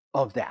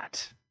of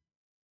that.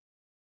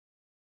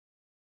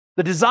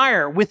 The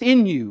desire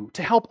within you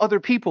to help other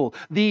people,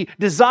 the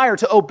desire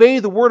to obey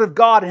the Word of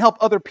God and help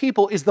other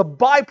people is the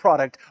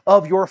byproduct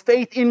of your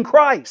faith in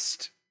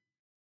Christ.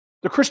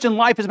 The Christian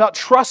life is about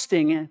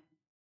trusting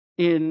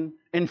in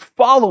and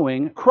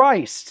following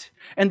Christ.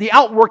 And the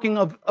outworking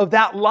of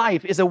that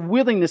life is a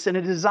willingness and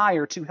a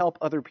desire to help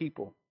other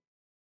people.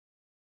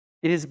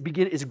 It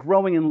is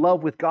growing in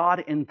love with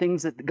God and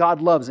things that God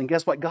loves. And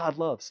guess what God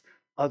loves?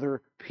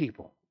 Other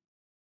people.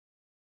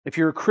 If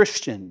you're a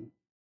Christian,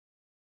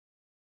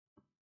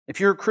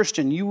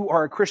 you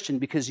are a Christian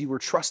because you were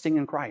trusting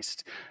in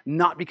Christ,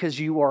 not because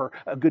you are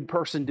a good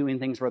person doing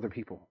things for other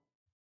people.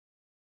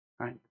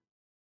 Right?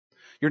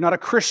 You're not a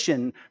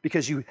Christian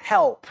because you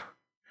help.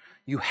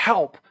 You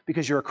help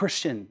because you're a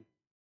Christian.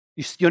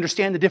 You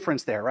understand the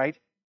difference there, right?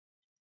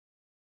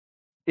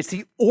 It's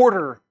the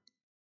order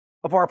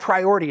of our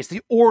priority. It's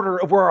the order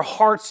of where our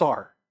hearts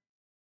are.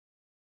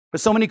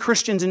 But so many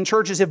Christians in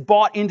churches have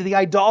bought into the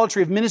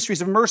idolatry of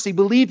ministries of mercy,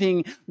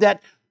 believing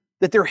that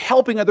they're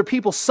helping other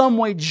people some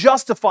way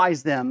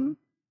justifies them.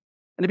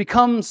 And it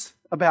becomes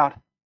about,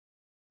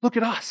 look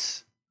at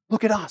us.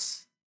 Look at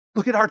us.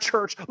 Look at our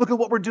church. Look at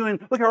what we're doing.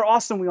 Look how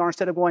awesome we are,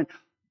 instead of going,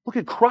 look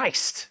at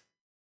Christ.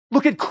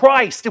 Look at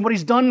Christ and what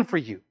He's done for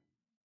you.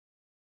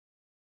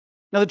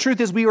 Now, the truth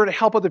is we are to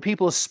help other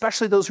people,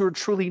 especially those who are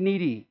truly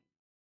needy.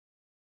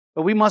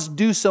 But we must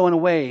do so in a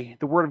way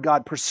the Word of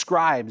God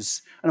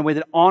prescribes, in a way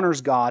that honors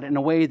God, in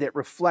a way that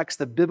reflects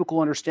the biblical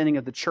understanding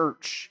of the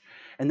church.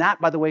 And that,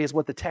 by the way, is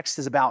what the text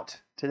is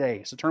about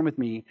today. So turn with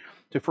me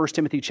to 1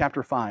 Timothy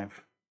chapter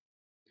 5.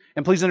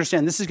 And please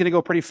understand, this is going to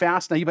go pretty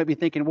fast. Now you might be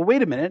thinking, well,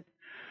 wait a minute.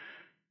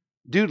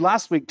 Dude,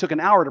 last week took an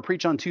hour to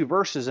preach on 2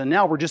 verses, and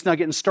now we're just now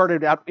getting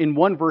started out in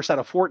 1 verse out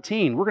of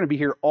 14. We're going to be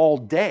here all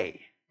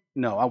day.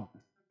 No,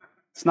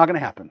 it's not going to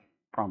happen.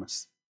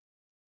 Promise.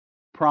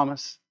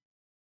 Promise.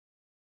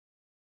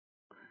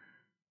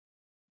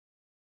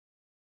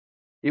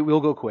 It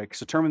will go quick.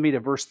 So turn with me to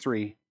verse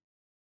 3.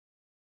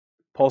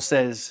 Paul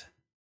says,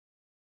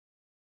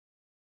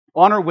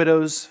 honor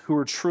widows who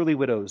are truly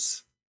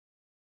widows.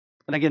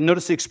 And again,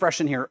 notice the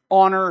expression here,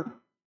 honor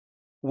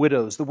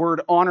widows. The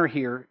word honor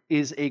here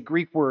is a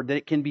Greek word that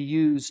it can be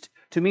used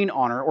to mean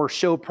honor or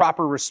show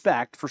proper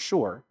respect, for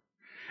sure.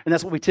 And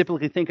that's what we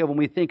typically think of when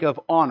we think of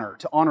honor,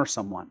 to honor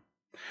someone.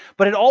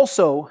 But it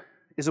also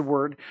is a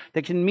word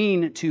that can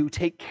mean to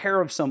take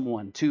care of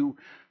someone, to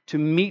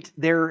meet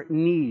their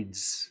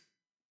needs.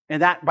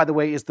 And that, by the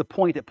way, is the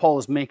point that Paul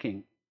is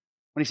making.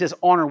 When he says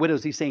honor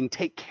widows, he's saying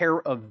take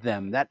care of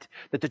them, that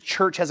the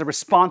church has a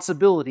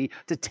responsibility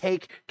to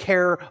take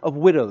care of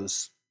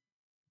widows.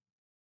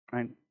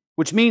 Right?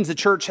 Which means the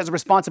church has a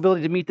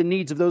responsibility to meet the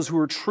needs of those who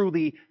are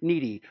truly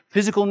needy.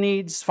 Physical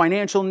needs,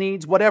 financial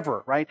needs,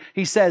 whatever, right?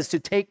 He says to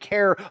take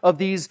care of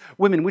these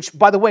women, which,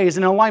 by the way, is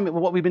in alignment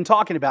with what we've been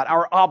talking about,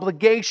 our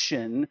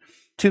obligation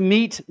to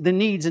meet the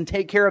needs and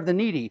take care of the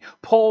needy.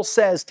 Paul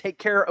says take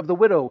care of the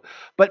widow.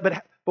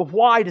 But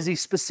why does he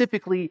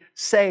specifically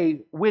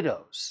say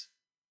widows?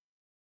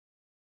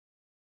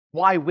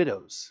 Why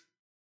widows?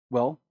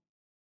 Well,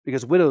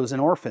 because widows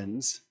and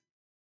orphans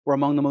were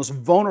among the most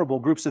vulnerable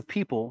groups of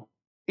people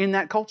in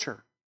that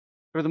culture.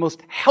 They're the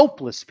most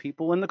helpless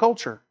people in the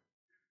culture.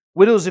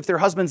 Widows, if their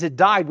husbands had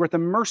died, were at the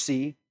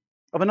mercy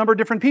of a number of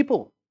different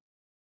people.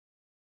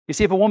 You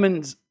see, if a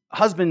woman's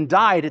husband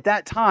died at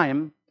that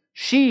time,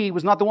 she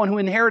was not the one who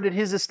inherited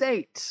his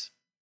estate.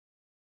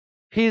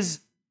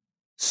 His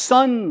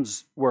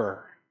sons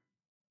were.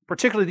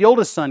 Particularly the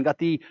oldest son got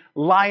the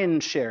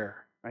lion's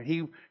share. Right?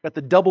 He got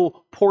the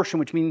double portion,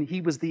 which means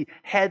he was the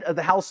head of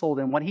the household,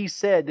 and what he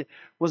said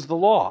was the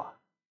law.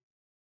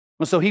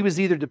 And so he was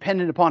either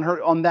dependent upon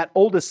her, on that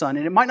oldest son,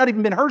 and it might not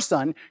even been her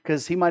son,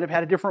 because he might have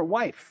had a different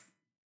wife.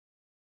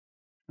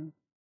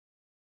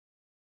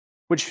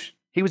 Which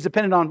he was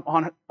dependent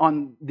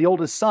on the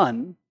oldest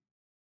son,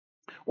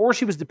 or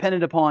she was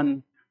dependent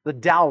upon the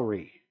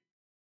dowry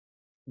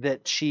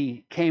that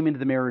she came into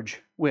the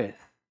marriage with.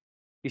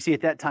 You see,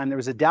 at that time, there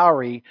was a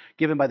dowry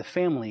given by the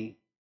family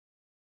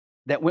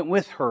that went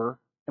with her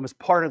and was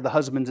part of the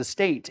husband's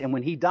estate. And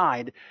when he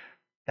died,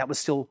 that was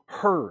still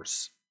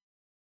hers.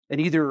 And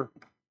either,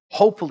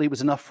 hopefully, it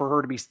was enough for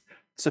her to be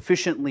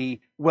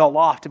sufficiently well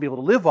off to be able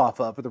to live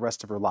off of for the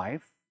rest of her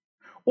life,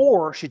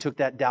 or she took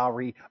that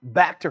dowry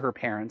back to her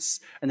parents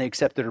and they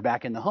accepted her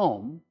back in the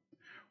home,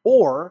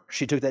 or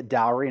she took that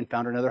dowry and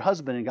found another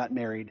husband and got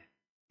married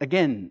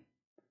again.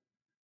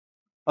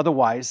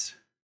 Otherwise,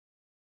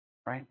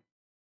 right,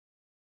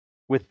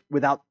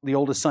 without the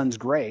oldest son's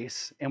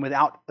grace and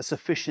without a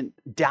sufficient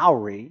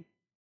dowry,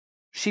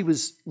 she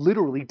was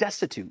literally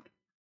destitute.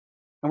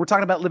 And we're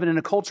talking about living in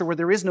a culture where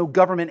there is no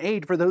government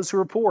aid for those who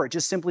are poor. It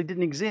just simply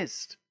didn't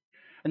exist.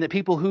 And that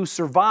people who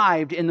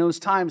survived in those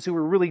times who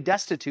were really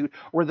destitute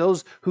were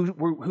those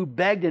who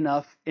begged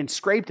enough and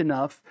scraped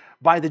enough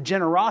by the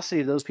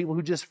generosity of those people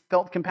who just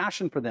felt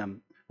compassion for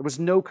them. There was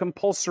no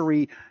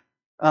compulsory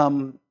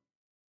welfare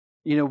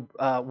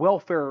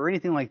or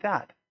anything like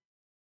that.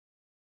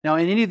 Now,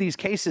 in any of these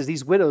cases,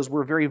 these widows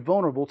were very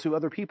vulnerable to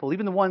other people,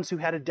 even the ones who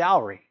had a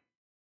dowry.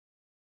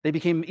 They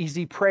became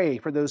easy prey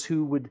for those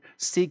who would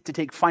seek to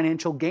take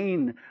financial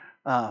gain,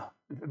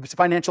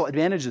 financial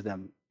advantage of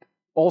them.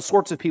 All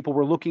sorts of people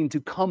were looking to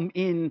come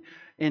in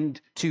and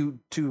to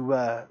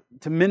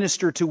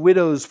minister to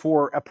widows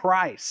for a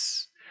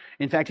price.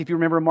 In fact, if you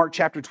remember Mark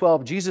chapter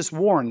 12, Jesus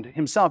warned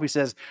himself. He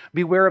says,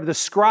 "Beware of the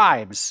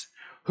scribes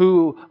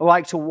who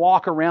like to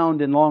walk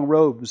around in long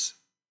robes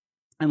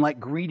and like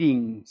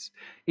greetings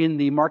in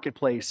the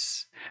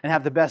marketplace and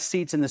have the best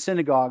seats in the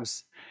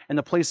synagogues and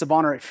the place of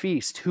honor at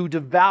feast, who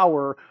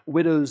devour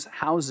widows'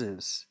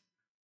 houses."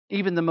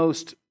 Even the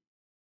most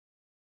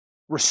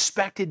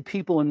respected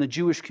people in the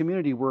Jewish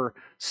community were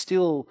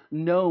still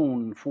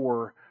known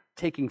for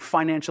taking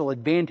financial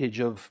advantage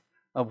of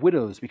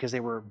widows because they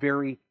were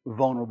very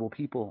vulnerable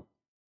people.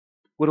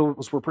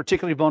 Widows were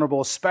particularly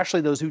vulnerable,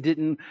 especially those who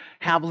didn't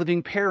have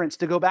living parents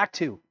to go back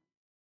to,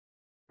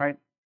 right?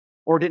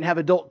 Or didn't have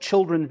adult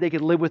children that they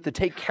could live with to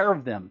take care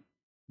of them.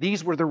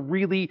 These were the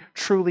really,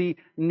 truly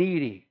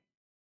needy.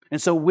 And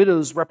so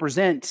widows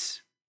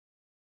represent,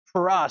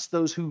 for us,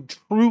 those who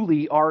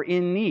truly are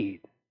in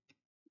need.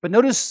 But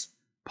notice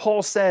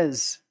Paul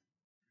says,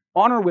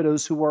 honor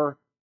widows who are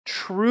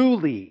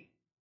truly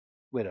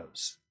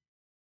widows.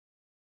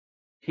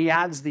 He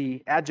adds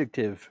the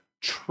adjective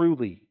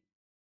truly.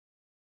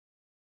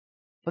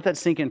 Let that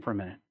sink in for a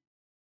minute.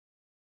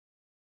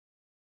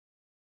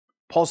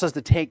 Paul says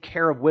to take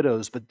care of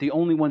widows, but the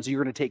only ones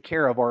you're going to take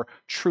care of are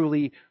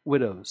truly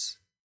widows.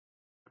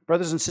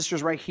 Brothers and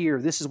sisters, right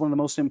here, this is one of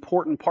the most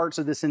important parts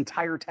of this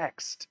entire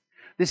text.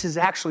 This is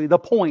actually the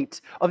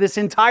point of this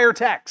entire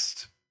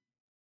text.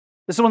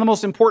 This is one of the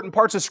most important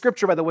parts of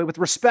Scripture, by the way, with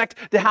respect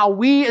to how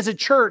we as a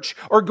church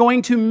are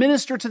going to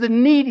minister to the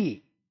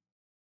needy.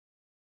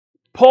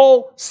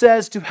 Paul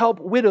says to help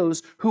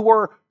widows who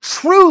are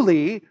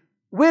truly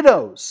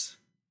widows.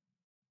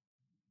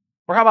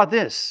 Or how about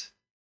this?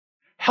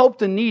 Help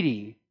the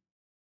needy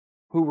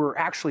who were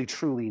actually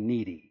truly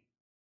needy.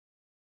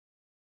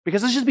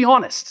 Because let's just be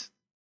honest.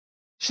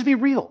 Let's just be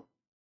real.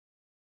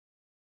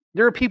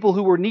 There are people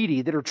who are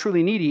needy that are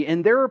truly needy,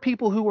 and there are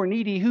people who are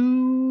needy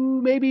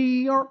who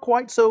maybe aren't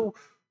quite so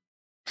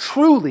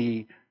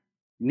truly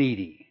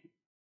needy.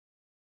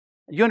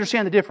 You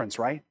understand the difference,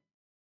 right?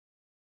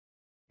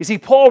 You see,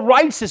 Paul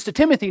writes this to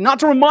Timothy not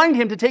to remind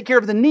him to take care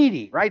of the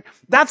needy, right?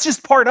 That's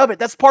just part of it.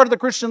 That's part of the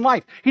Christian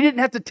life. He didn't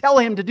have to tell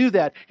him to do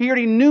that. He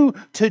already knew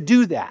to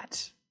do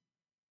that.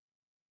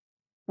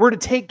 We're to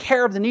take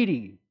care of the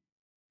needy.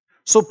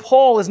 So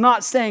Paul is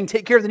not saying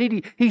take care of the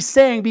needy. He's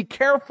saying be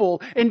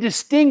careful and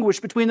distinguish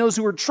between those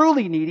who are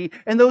truly needy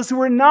and those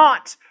who are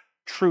not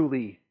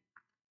truly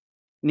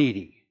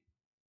needy.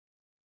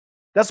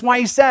 That's why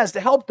he says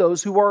to help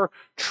those who are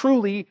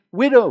truly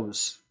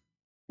widows.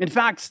 In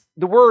fact,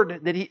 the word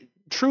that he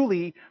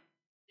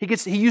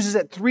uses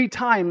it 3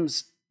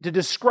 times to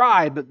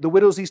describe the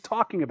widows he's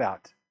talking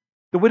about.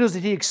 The widows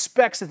that he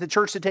expects that the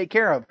church to take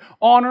care of.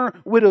 Honor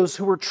widows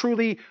who are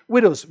truly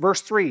widows.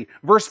 Verse 3.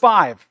 Verse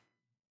 5.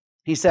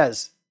 He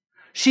says,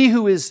 she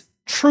who is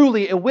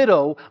truly a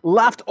widow,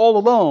 left all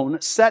alone,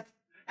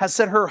 has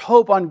set her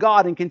hope on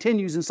God and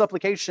continues in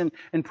supplication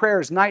and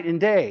prayers night and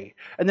day.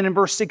 And then in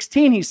verse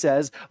 16 he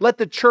says, let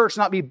the church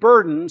not be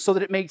burdened so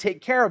that it may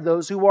take care of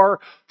those who are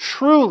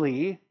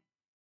truly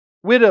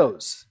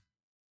widows.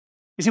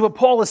 You see, what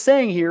Paul is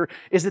saying here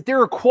is that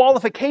there are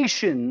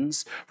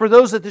qualifications for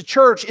those that the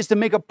church is to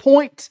make a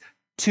point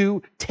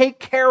to take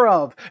care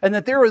of, and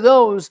that there are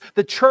those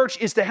the church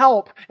is to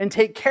help and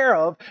take care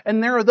of,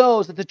 and there are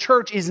those that the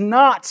church is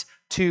not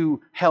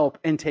to help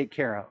and take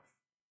care of.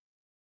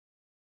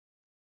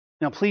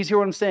 Now, please hear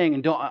what I'm saying,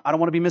 and I don't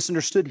want to be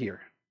misunderstood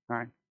here, all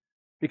right?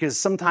 Because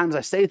sometimes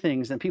I say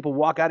things and people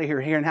walk out of here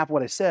hearing half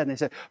what I said, and they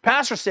say,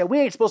 Pastor said we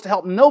ain't supposed to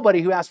help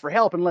nobody who asks for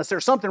help unless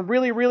there's something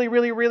really, really,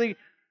 really, really...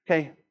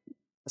 Okay,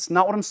 that's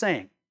not what I'm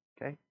saying,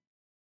 okay?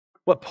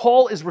 What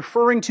Paul is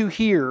referring to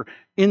here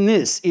in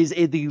this is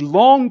the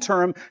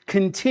long-term,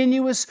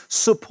 continuous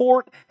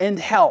support and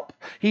help.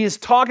 He is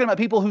talking about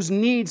people whose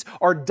needs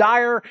are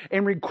dire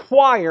and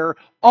require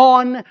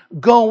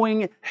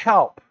ongoing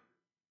help.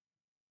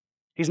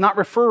 He's not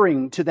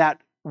referring to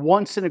that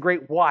once in a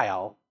great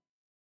while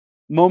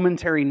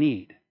momentary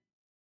need.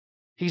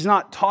 He's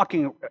not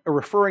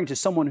referring to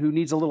someone who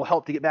needs a little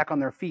help to get back on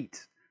their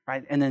feet,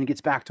 right? And then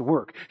gets back to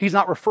work. He's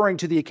not referring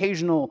to the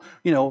occasional,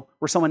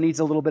 where someone needs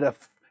a little bit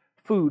of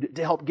food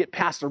to help get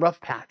past a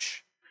rough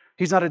patch.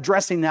 He's not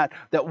addressing that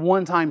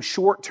one-time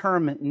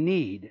short-term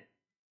need.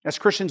 As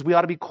Christians, we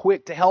ought to be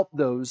quick to help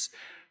those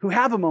who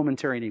have a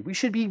momentary need. We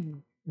should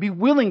be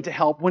willing to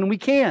help when we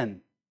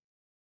can.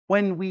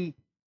 When we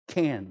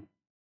can.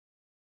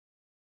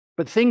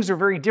 But things are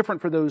very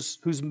different for those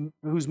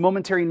whose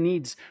momentary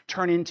needs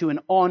turn into an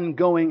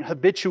ongoing,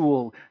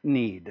 habitual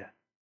need.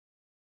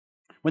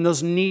 When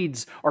those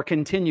needs are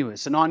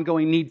continuous, an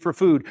ongoing need for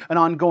food, an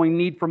ongoing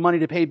need for money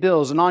to pay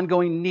bills, an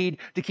ongoing need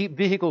to keep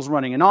vehicles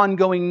running, an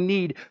ongoing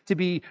need to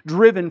be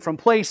driven from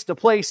place to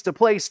place to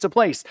place to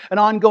place, an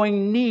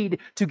ongoing need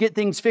to get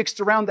things fixed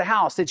around the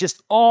house. It's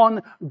just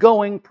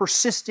ongoing,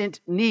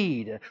 persistent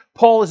need.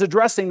 Paul is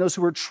addressing those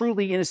who are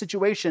truly in a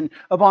situation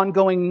of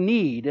ongoing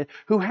need,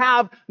 who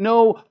have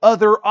no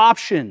other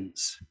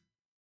options.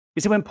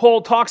 You see, when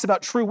Paul talks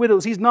about true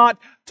widows, he's not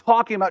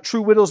talking about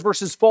true widows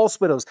versus false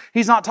widows.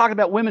 He's not talking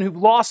about women who've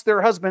lost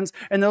their husbands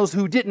and those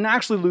who didn't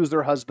actually lose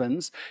their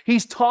husbands.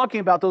 He's talking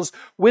about those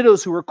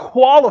widows who are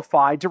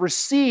qualified to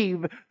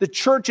receive the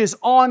church's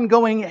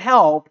ongoing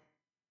help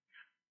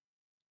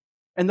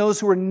and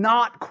those who are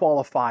not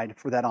qualified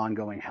for that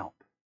ongoing help.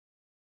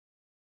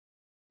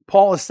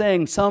 Paul is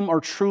saying some are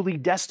truly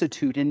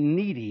destitute and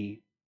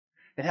needy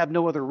and have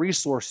no other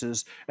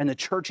resources, and the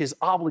church is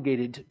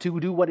obligated to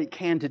do what it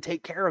can to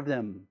take care of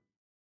them.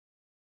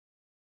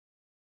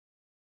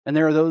 And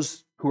there are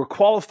those who are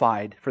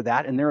qualified for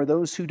that, and there are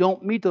those who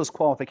don't meet those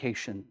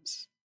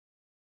qualifications.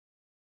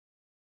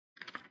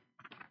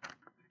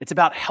 It's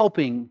about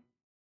helping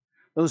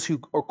those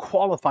who are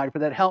qualified for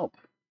that help.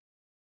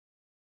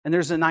 And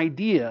there's an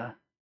idea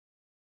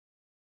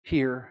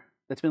here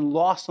that's been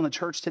lost on the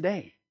church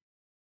today.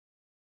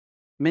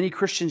 Many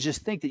Christians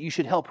just think that you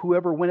should help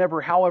whoever,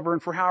 whenever, however,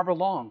 and for however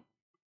long.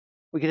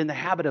 We get in the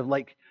habit of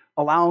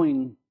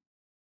allowing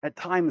at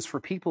times for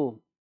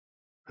people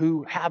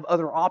who have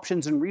other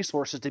options and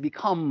resources to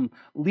become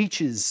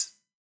leeches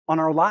on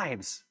our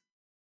lives.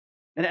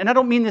 And I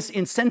don't mean this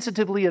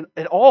insensitively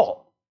at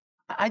all.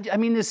 I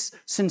mean this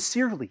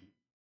sincerely.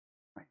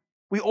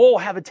 We all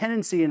have a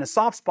tendency and a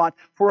soft spot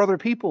for other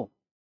people.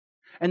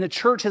 And the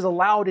church has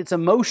allowed its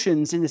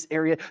emotions in this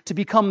area to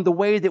become the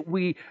way that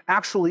we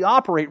actually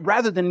operate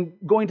rather than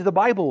going to the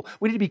Bible.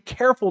 We need to be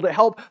careful to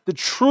help the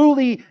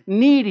truly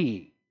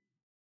needy.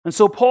 And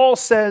so Paul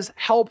says,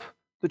 help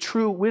the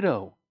true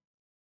widow.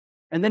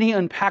 And then he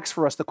unpacks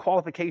for us the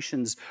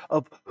qualifications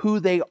of who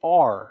they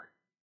are,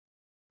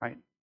 right?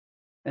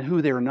 And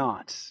who they're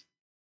not.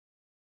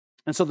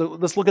 And so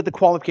let's look at the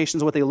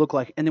qualifications of what they look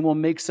like, and then we'll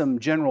make some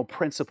general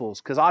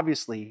principles, because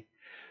obviously,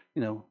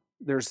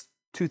 there's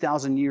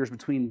 2,000 years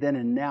between then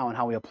and now and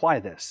how we apply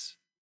this.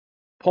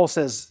 Paul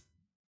says,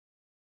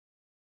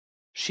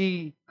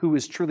 she who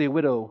is truly a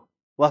widow,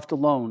 left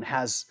alone,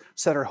 has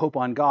set her hope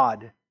on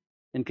God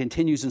and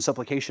continues in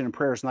supplication and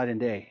prayers night and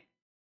day.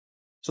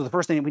 So the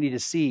first thing we need to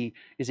see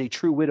is a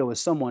true widow is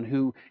someone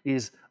who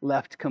is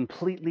left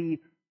completely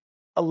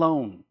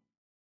alone.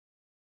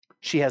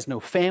 She has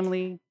no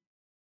family.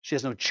 She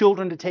has no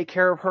children to take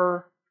care of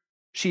her.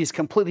 She is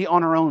completely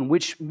on her own,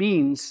 which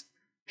means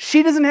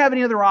she doesn't have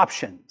any other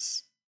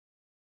options.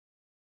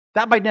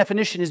 That, by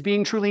definition, is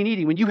being truly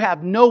needy. When you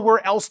have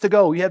nowhere else to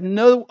go, you have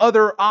no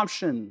other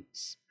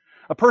options.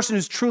 A person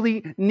who's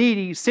truly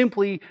needy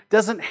simply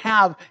doesn't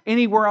have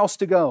anywhere else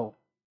to go.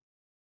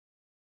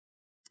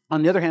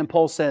 On the other hand,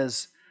 Paul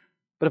says,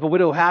 but if a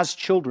widow has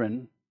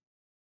children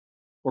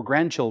or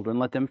grandchildren,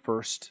 let them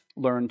first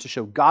learn to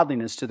show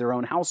godliness to their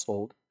own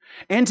household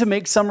and to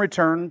make some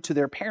return to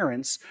their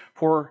parents,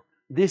 for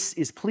this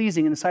is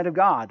pleasing in the sight of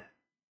God.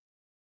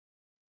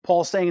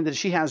 Paul's saying that if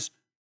she has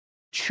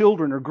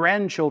children or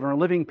grandchildren or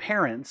living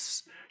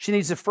parents, she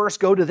needs to first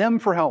go to them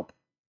for help.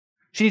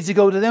 She needs to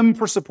go to them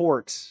for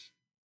support.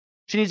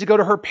 She needs to go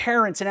to her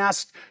parents and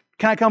ask,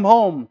 can I come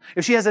home?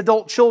 If she has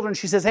adult children,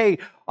 she says, hey,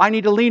 I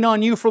need to lean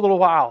on you for a little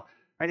while.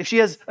 Right? If she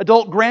has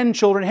adult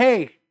grandchildren,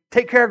 hey,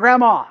 take care of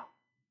grandma.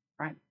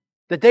 Right?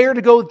 That they are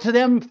to go to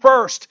them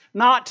first,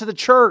 not to the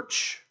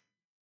church.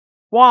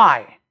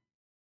 Why?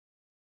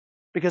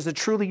 Because the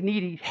truly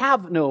needy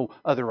have no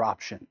other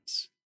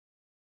options.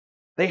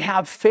 They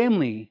have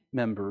family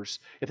members.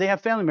 If they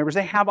have family members,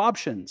 they have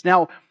options.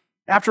 Now,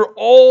 after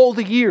all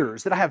the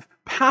years that I have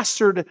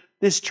pastored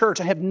this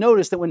church, I have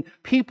noticed that when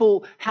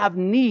people have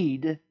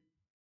need,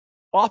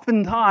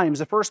 oftentimes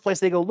the first place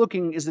they go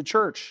looking is the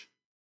church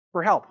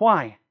for help.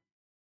 Why?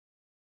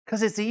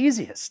 Because it's the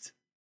easiest.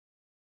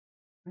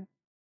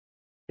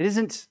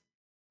 Isn't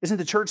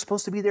the church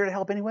supposed to be there to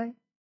help anyway?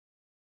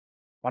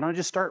 Why don't I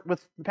just start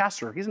with the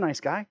pastor? He's a nice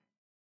guy.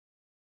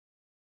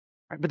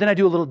 But then I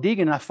do a little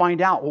digging and I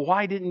find out, well,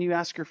 why didn't you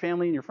ask your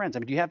family and your friends? I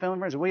mean, do you have family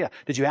and friends? Well, yeah.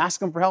 Did you ask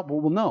them for help?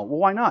 Well, no. Well,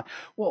 why not?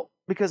 Well,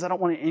 because I don't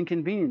want to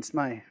inconvenience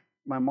my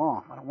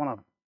mom. I don't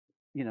want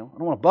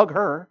to bug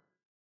her.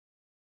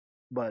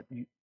 But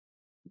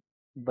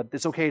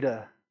it's okay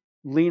to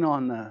lean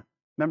on the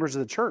members of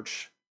the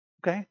church.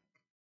 Okay?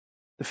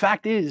 The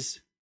fact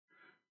is,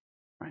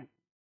 right,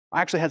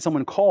 I actually had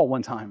someone call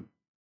one time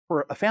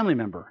for a family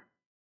member.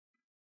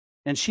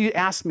 And she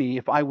asked me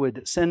if I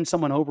would send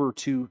someone over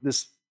to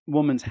this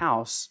woman's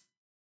house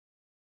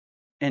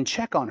and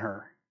check on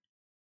her.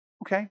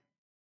 Okay.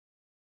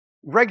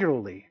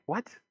 Regularly.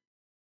 What?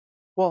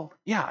 Well,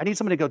 yeah, I need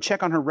somebody to go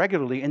check on her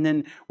regularly, and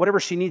then whatever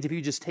she needs, if you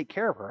just take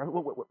care of her.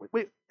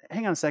 Wait,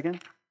 hang on a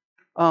second.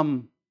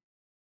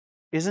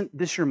 Isn't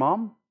this your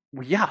mom?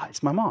 Well, yeah,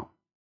 it's my mom.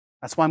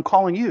 That's why I'm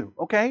calling you.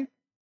 Okay.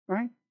 All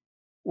right.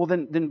 Well,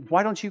 then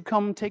why don't you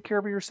come take care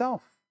of her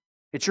yourself?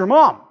 It's your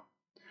mom.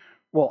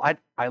 Well,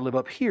 I live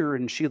up here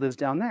and she lives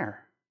down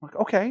there. I'm like,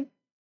 okay.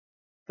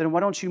 Then why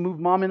don't you move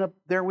mom in up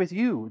there with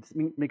you?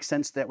 It makes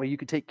sense that way. You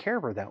could take care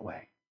of her that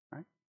way,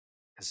 right?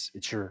 Because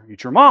it's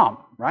your mom,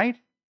 right?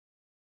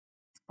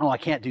 Oh, I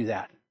can't do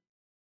that.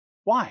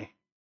 Why?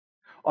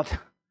 Oh,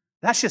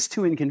 that's just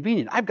too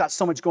inconvenient. I've got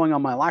so much going on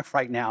in my life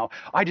right now.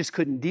 I just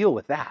couldn't deal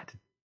with that.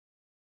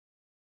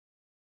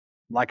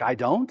 Like I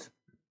don't?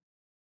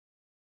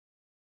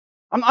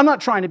 I'm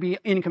not trying to be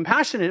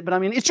incompassionate, but I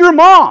mean, it's your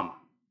mom.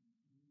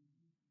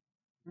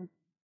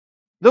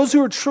 Those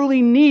who are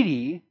truly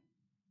needy,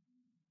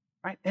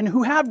 right, and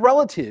who have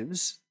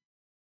relatives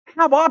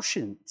have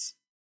options.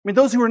 I mean,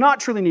 those who are not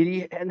truly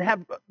needy and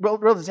have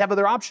relatives have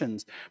other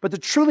options. But the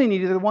truly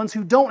needy are the ones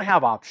who don't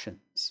have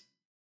options.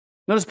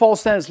 Notice Paul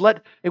says,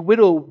 let a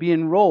widow be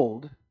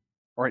enrolled,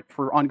 or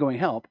for ongoing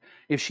help,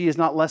 if she is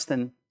not less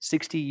than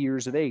 60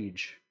 years of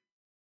age.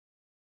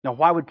 Now,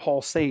 why would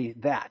Paul say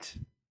that?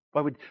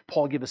 Why would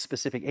Paul give a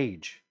specific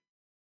age?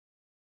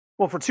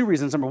 Well, for two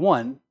reasons. Number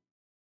one,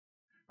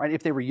 right,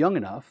 if they were young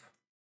enough,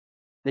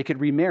 they could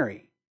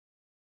remarry.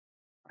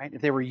 Right?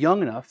 If they were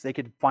young enough, they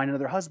could find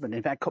another husband.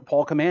 In fact,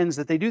 Paul commands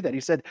that they do that. He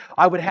said,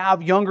 I would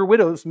have younger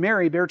widows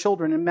marry, bear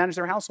children, and manage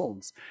their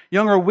households.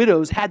 Younger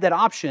widows had that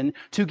option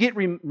to get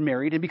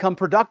remarried and become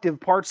productive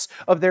parts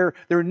of their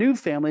new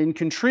family and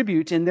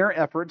contribute in their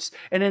efforts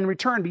and in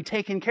return be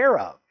taken care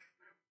of.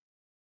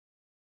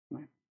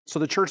 Right? So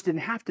the church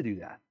didn't have to do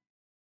that.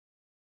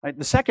 Right?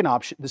 The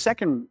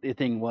second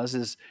thing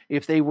is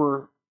if they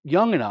were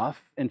young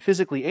enough and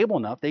physically able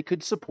enough, they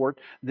could support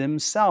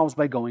themselves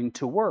by going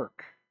to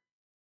work.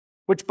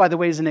 Which, by the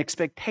way, is an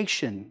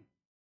expectation.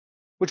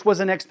 Which was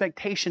an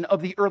expectation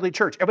of the early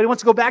church. Everybody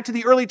wants to go back to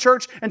the early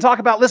church and talk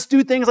about, let's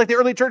do things like the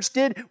early church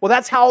did. Well,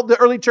 that's how the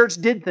early church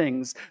did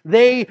things.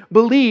 They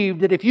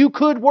believed that if you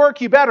could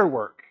work, you better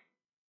work.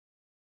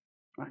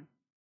 Right?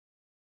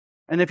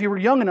 And if you were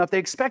young enough, they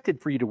expected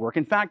for you to work.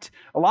 In fact,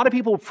 a lot of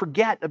people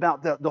forget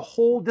about the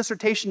whole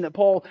dissertation that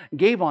Paul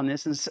gave on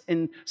this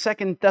in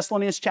 2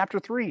 Thessalonians chapter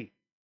 3.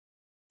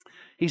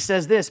 He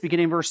says this,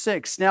 beginning in verse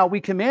 6, Now we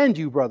command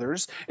you,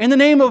 brothers, in the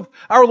name of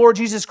our Lord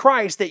Jesus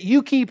Christ, that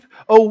you keep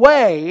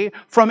away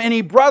from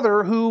any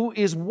brother who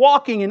is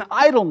walking in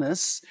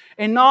idleness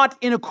and not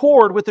in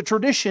accord with the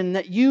tradition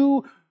that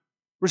you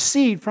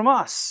received from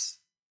us.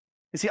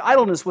 You see,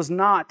 idleness was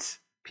not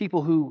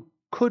people who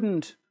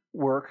couldn't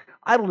work.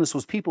 Idleness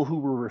was people who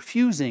were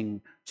refusing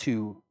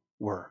to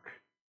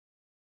work.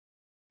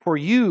 For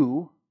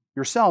you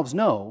yourselves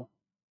know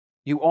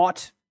you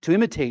ought to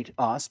imitate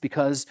us,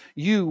 because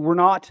we were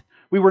not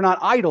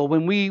idle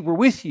when we were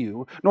with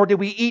you, nor did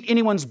we eat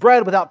anyone's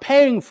bread without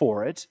paying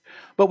for it,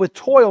 but with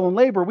toil and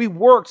labor we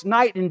worked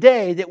night and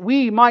day that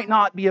we might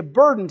not be a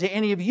burden to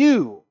any of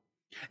you.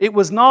 It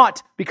was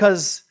not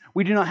because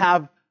we do not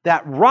have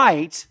that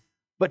right,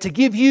 but to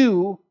give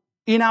you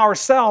in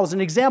ourselves an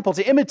example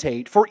to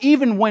imitate. For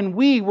even when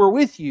we were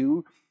with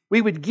you,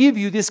 we would give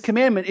you this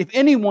commandment: if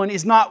anyone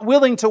is not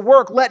willing to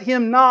work, let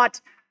him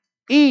not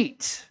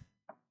eat.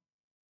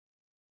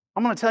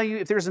 I'm going to tell you,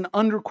 if there's an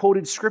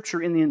underquoted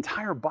scripture in the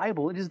entire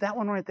Bible, it is that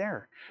one right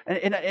there.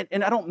 And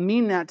I don't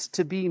mean that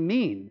to be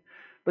mean.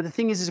 But the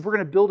thing is if we're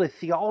going to build a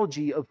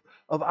theology of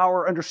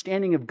our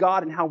understanding of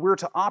God and how we're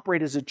to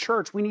operate as a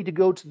church, we need to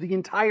go to the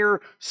entire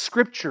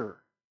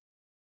scripture.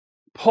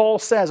 Paul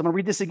says, I'm going to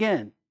read this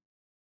again.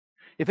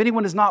 If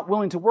anyone is not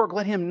willing to work,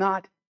 let him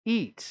not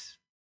eat.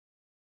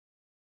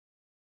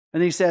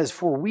 And he says,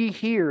 For we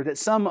hear that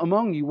some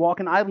among you walk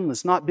in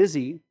idleness, not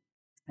busy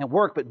at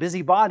work, but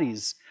busy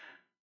bodies.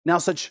 Now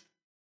such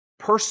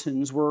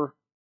persons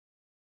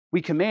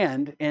we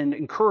command and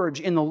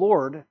encourage in the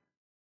Lord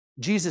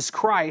Jesus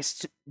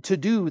Christ to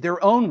do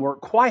their own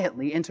work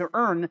quietly and to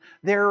earn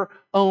their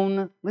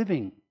own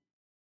living.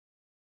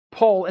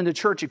 Paul and the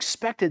church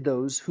expected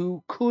those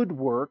who could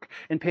work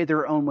and pay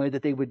their own way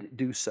that they would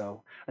do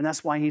so. And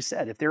that's why he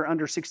said, if they're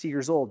under 60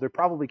 years old, they're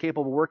probably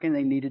capable of working,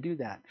 they need to do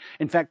that.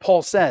 In fact,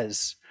 Paul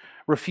says,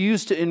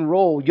 refuse to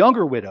enroll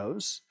younger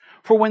widows,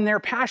 for when their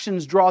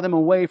passions draw them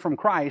away from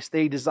Christ,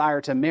 they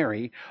desire to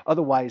marry.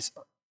 Otherwise,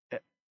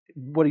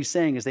 what he's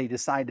saying is they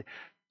decide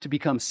to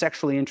become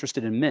sexually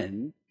interested in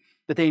men,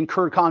 that they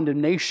incur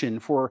condemnation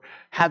for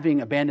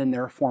having abandoned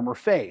their former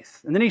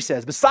faith. And then he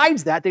says,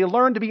 besides that, they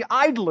learn to be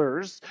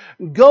idlers,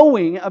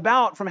 going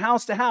about from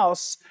house to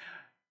house,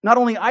 not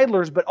only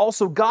idlers, but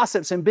also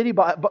gossips and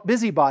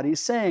busybodies,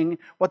 saying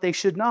what they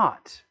should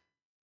not.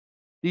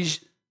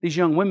 These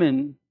young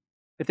women,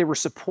 if they were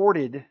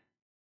supported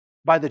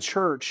by the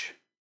church,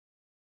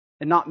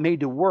 and not made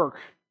to work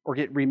or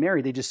get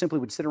remarried. They just simply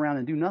would sit around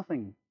and do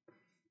nothing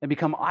and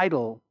become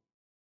idle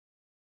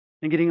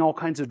and getting all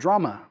kinds of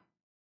drama.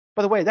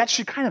 By the way, that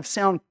should kind of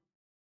sound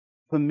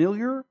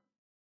familiar.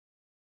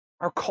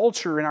 Our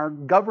culture and our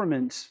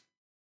government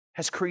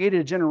has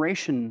created a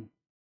generation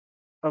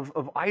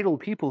of idle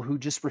people who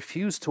just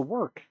refuse to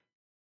work.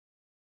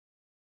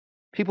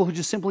 People who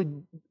just simply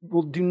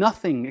will do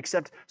nothing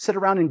except sit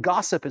around and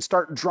gossip and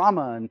start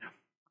drama and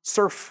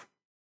surf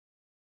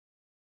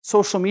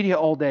social media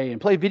all day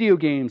and play video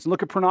games and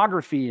look at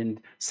pornography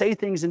and say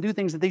things and do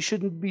things that they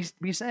shouldn't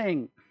be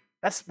saying.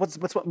 That's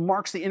what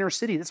marks the inner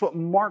city. That's what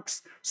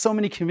marks so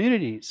many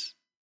communities.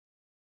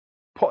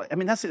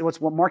 That's what's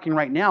marking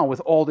right now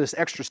with all this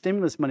extra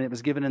stimulus money that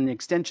was given and the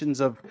extensions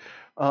of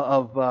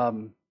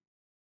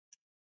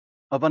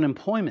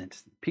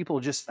unemployment. People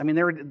just,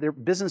 their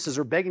businesses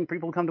are begging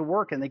people to come to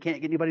work and they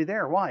can't get anybody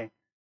there. Why?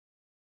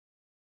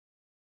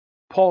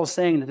 Paul is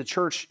saying that the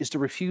church is to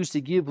refuse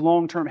to give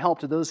long-term help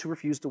to those who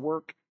refuse to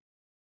work.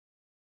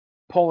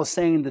 Paul is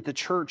saying that the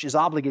church is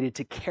obligated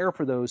to care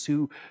for those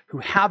who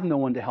have no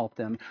one to help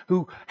them,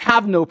 who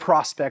have no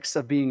prospects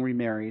of being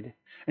remarried,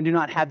 and do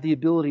not have the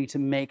ability to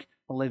make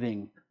a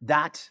living.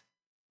 That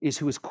is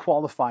who is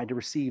qualified to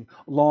receive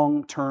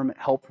long-term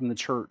help from the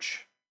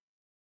church,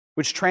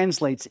 which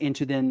translates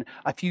into then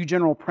a few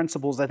general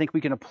principles I think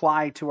we can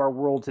apply to our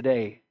world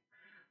today.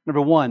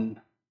 Number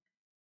one,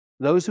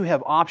 those who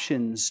have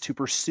options,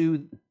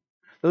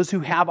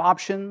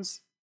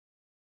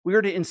 we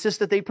are to insist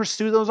that they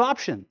pursue those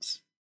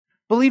options.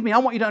 Believe me, I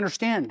want you to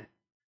understand,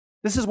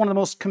 this is one of the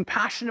most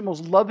compassionate,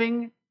 most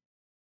loving,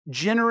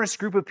 generous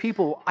group of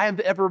people I have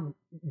ever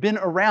been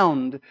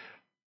around,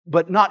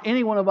 but not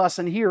any one of us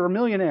in here are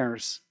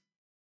millionaires,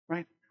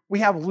 right? We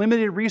have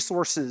limited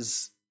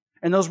resources,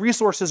 and those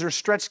resources are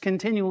stretched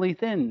continually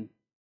thin,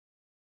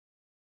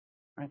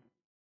 right?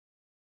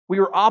 We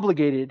are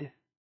obligated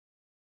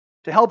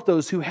to help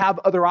those who have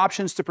other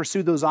options to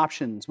pursue those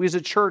options. We as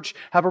a church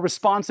have a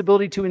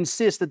responsibility to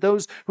insist that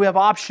those who have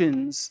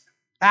options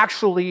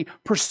actually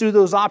pursue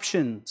those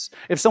options.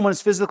 If someone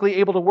is physically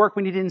able to work,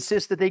 we need to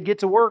insist that they get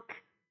to work.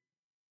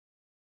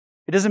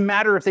 It doesn't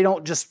matter if they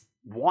don't just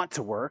want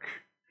to work.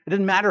 It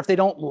doesn't matter if they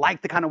don't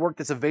like the kind of work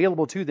that's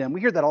available to them.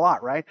 We hear that a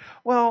lot, right?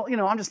 Well,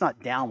 I'm just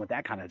not down with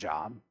that kind of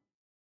job.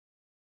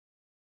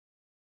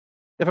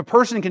 If a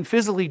person can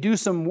physically do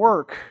some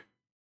work,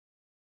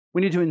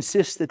 we need to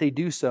insist that they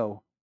do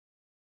so,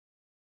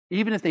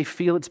 even if they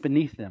feel it's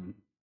beneath them.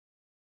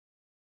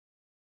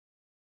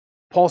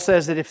 Paul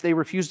says that if they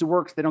refuse to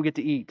work, they don't get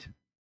to eat.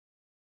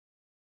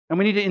 And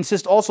we need to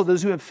insist also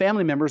those who have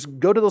family members,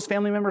 go to those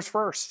family members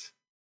first.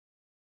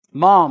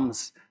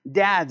 Moms,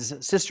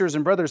 dads, sisters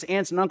and brothers,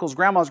 aunts and uncles,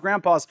 grandmas,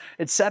 grandpas,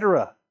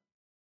 etc.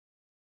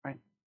 Right?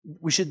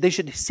 They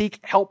should seek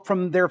help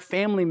from their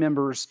family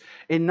members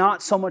and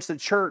not so much the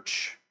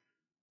church.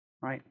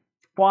 Right?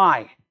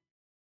 Why?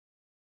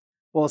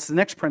 Well, it's the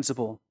next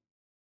principle.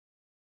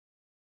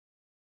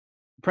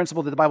 The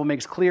principle that the Bible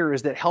makes clear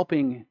is that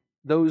helping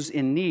those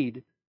in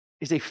need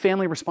is a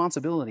family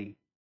responsibility.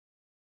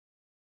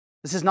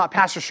 This is not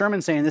Pastor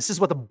Sherman saying, this is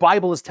what the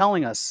Bible is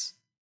telling us,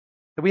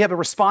 that we have a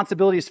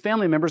responsibility as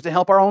family members to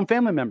help our own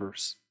family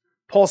members.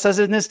 Paul says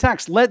it in this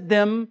text, let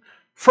them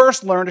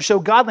first learn to show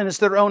godliness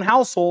to their own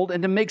household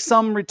and to make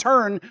some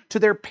return to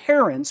their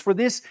parents, for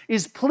this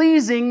is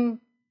pleasing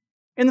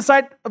in the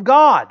sight of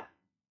God.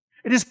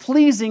 It is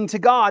pleasing to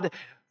God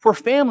for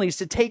families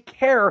to take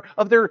care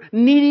of their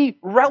needy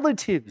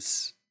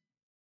relatives.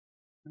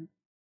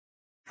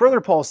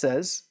 Further, Paul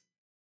says,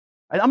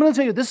 and I'm going to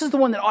tell you, this is the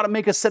one that ought to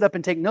make us sit up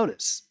and take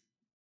notice.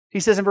 He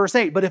says in verse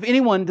 8, but if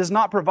anyone does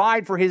not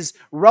provide for his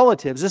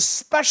relatives,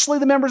 especially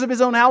the members of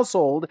his own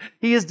household,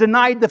 he has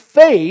denied the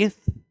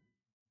faith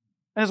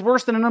and is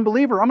worse than an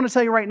unbeliever. I'm going to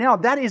tell you right now,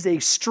 that is a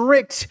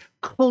strict,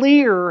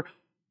 clear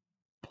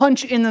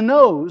punch in the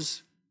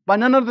nose by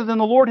none other than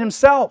the Lord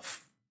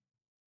himself.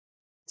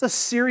 It's a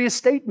serious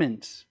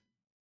statement.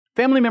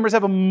 Family members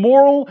have a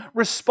moral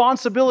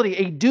responsibility,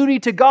 a duty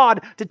to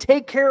God to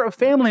take care of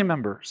family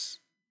members,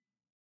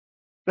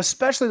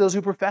 especially those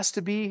who profess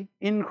to be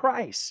in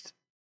Christ.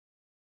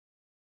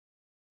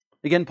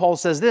 Again, Paul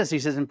says this. He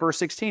says in verse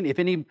 16, if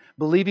any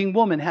believing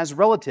woman has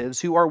relatives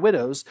who are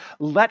widows,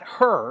 let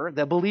her,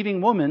 the believing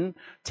woman,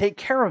 take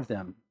care of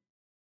them.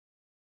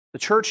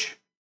 Let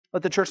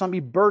the church not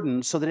be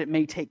burdened so that it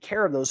may take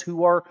care of those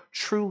who are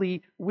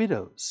truly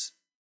widows.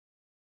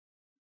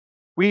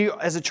 We,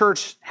 as a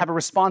church, have a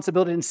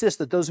responsibility to insist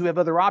that those who have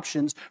other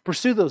options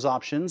pursue those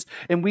options,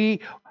 and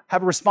we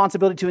have a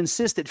responsibility to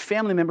insist that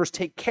family members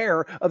take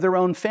care of their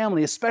own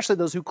family, especially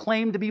those who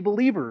claim to be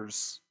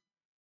believers.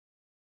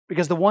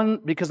 Because the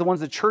ones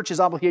the church is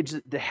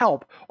obligated to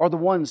help are the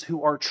ones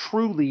who are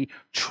truly,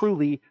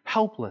 truly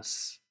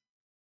helpless.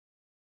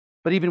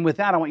 But even with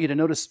that, I want you to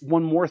notice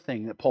one more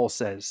thing that Paul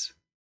says.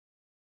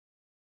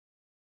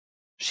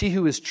 She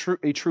who is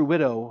a true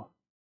widow,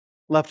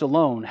 left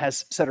alone,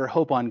 has set her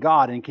hope on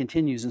God and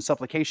continues in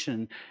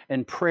supplication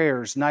and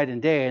prayers night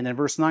and day. And then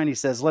verse 9, he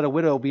says, let a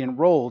widow be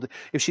enrolled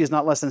if she is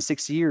not less than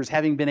 60 years,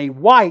 having been a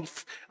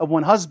wife of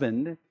one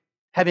husband,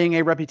 having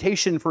a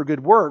reputation for good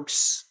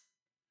works,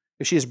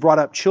 if she has brought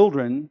up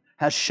children,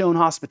 has shown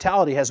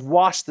hospitality, has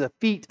washed the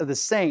feet of the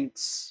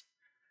saints,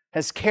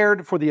 has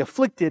cared for the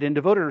afflicted, and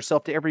devoted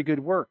herself to every good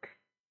work.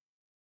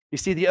 You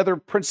see, the other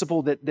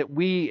principle that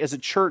we as a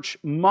church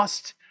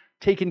must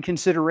take in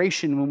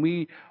consideration when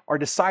we are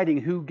deciding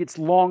who gets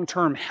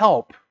long-term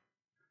help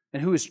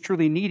and who is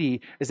truly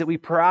needy is that we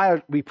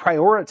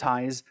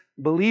prioritize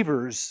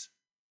believers.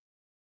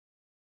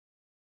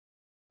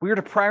 We are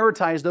to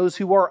prioritize those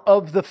who are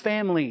of the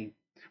family.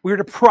 We are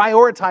to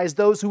prioritize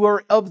those who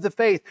are of the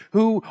faith,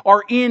 who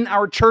are in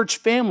our church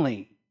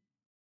family.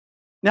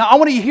 Now, I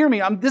want you to hear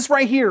me. This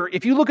right here,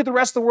 if you look at the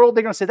rest of the world,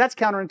 they're going to say that's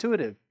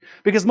counterintuitive.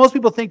 Because most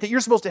people think that you're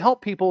supposed to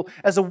help people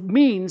as a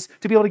means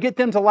to be able to get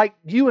them to like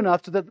you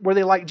enough where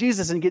they like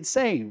Jesus and get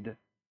saved.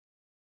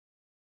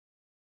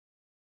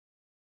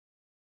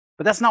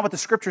 But that's not what the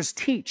Scriptures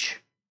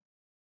teach.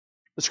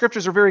 The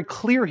Scriptures are very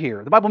clear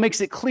here. The Bible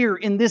makes it clear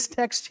in this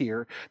text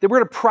here that we're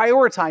to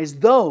prioritize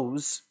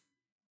those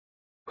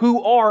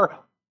who are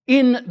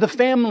in the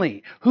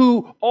family,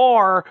 who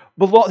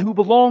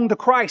belong to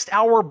Christ,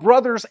 our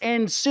brothers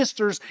and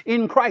sisters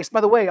in Christ.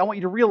 By the way, I want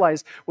you to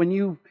realize when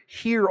you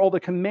hear all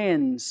the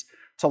commands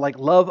to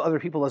love other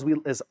people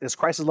as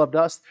Christ has loved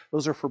us,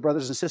 those are for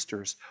brothers and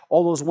sisters.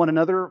 All those one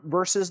another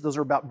verses, those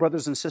are about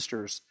brothers and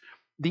sisters.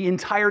 The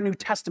entire New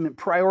Testament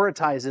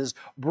prioritizes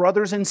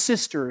brothers and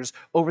sisters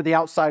over the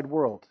outside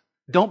world.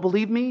 Don't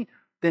believe me?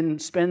 Then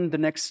spend the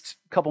next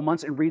couple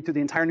months and read through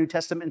the entire New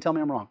Testament and tell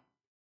me I'm wrong.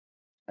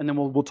 And then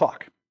we'll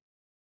talk.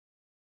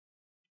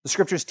 The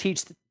Scriptures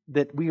teach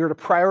that we are to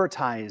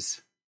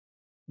prioritize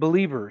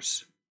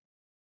believers,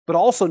 but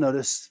also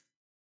notice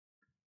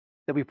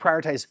that we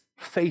prioritize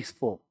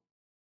faithful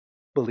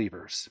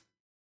believers,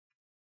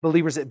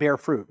 believers that bear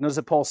fruit. Notice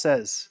that Paul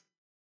says,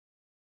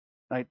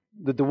 right,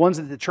 the ones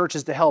that the church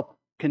is to help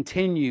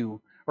continue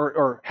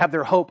or have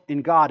their hope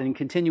in God and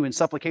continue in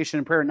supplication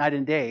and prayer night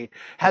and day,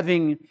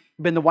 having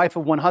been the wife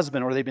of one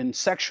husband, or they've been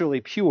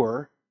sexually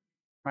pure,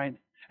 right,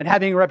 and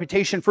having a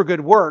reputation for good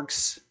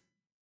works.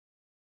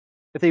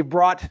 If they've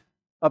brought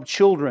up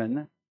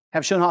children,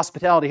 have shown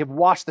hospitality, have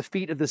washed the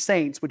feet of the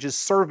saints, which is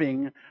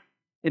serving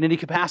in any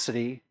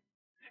capacity,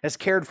 has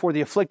cared for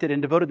the afflicted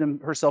and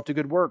devoted herself to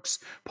good works.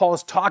 Paul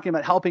is talking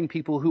about helping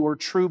people who are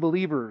true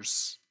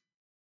believers,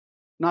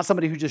 not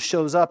somebody who just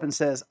shows up and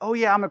says, oh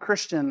yeah, I'm a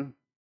Christian,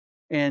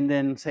 and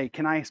then say,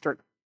 can I start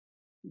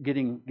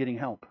getting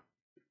help?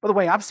 By the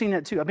way, I've seen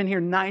that too. I've been here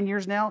 9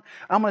 years now.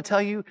 I'm going to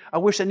tell you, I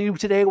wish I knew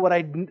today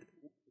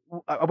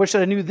I wish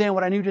that I knew then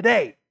what I knew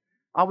today.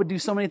 I would do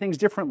so many things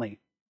differently,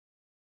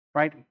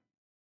 right?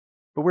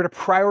 But we're to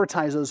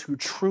prioritize those who are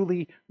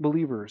truly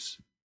believers.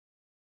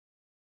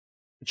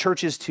 The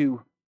church is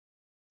to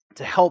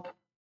help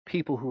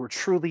people who are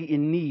truly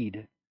in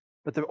need,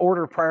 but the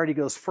order of priority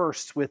goes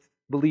first with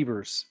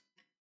believers.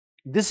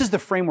 This is the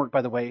framework,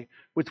 by the way,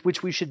 with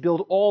which we should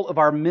build all of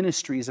our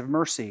ministries of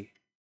mercy.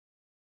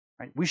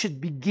 Right? We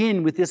should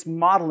begin with this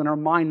model in our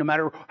mind no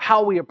matter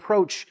how we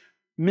approach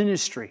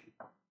ministry.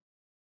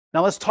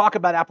 Now let's talk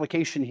about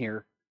application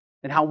here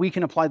and how we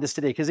can apply this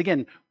today. Because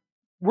again,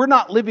 we're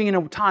not living in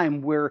a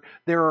time where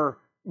there are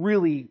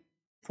really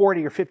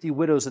 40 or 50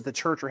 widows that the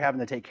church are having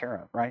to take care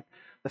of, right?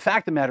 The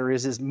fact of the matter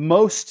is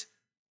most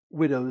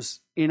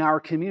widows in our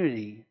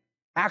community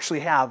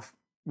actually have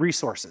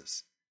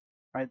resources,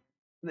 right?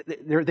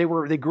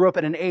 They grew up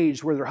at an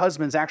age where their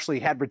husbands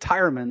actually had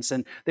retirements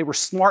and they were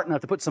smart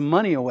enough to put some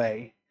money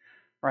away,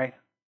 right?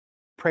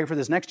 Pray for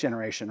this next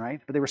generation, right?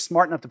 But they were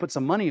smart enough to put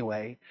some money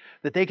away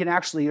that they can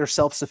actually are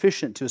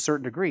self-sufficient to a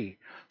certain degree.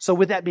 So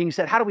with that being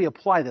said, how do we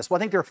apply this? Well, I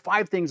think there are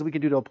 5 things we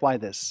can do to apply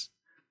this.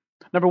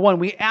 Number 1,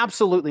 we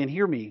absolutely, and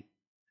hear me,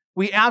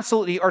 we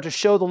absolutely are to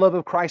show the love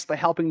of Christ by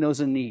helping those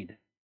in need.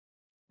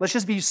 Let's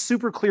just be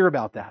super clear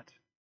about that.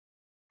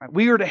 Right?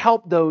 We are to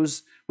help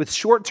those with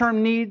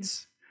short-term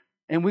needs,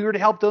 and we are to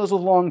help those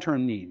with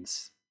long-term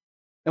needs.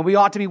 And we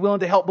ought to be willing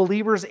to help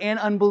believers and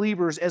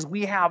unbelievers as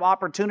we have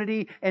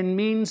opportunity and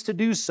means to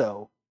do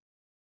so.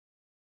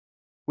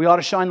 We ought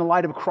to shine the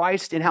light of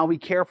Christ in how we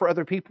care for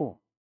other people.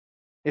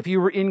 If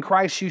you were in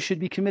Christ, you should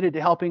be committed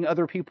to helping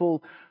other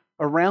people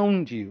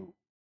around you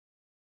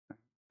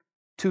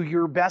to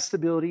your best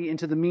ability and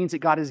to the means that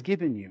God has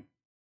given you,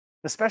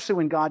 especially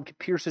when God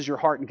pierces your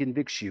heart and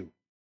convicts you.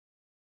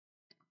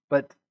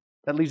 But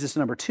that leads us to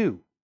number 2.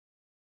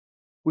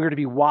 We are to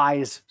be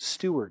wise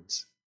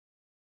stewards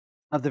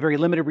of the very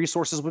limited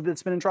resources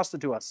that's been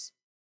entrusted to us.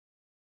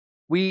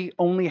 We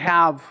only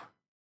have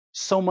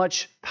so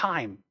much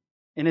time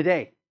in a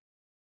day.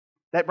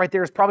 That right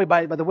there is probably,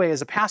 by the way,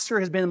 as a pastor,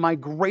 has been my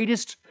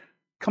greatest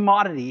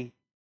commodity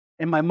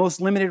and my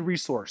most limited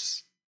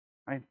resource,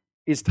 right,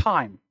 is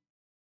time.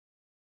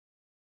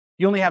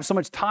 You only have so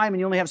much time and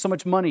you only have so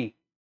much money.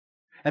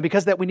 And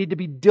because of that, we need to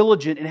be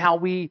diligent in how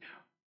we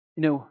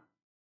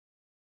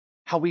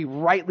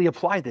rightly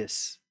apply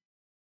this.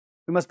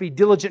 We must be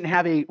diligent and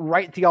have a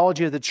right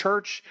theology of the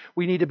church.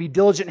 We need to be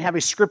diligent and have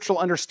a scriptural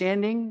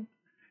understanding.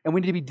 And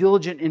we need to be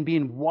diligent in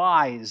being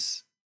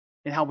wise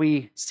in how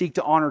we seek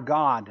to honor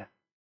God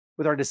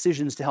with our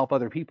decisions to help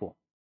other people.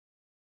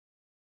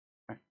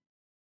 Right.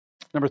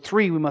 Number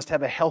 3, we must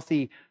have a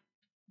healthy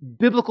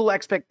biblical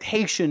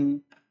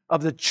expectation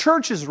of the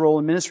church's role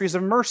in ministries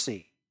of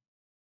mercy.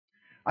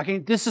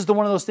 This is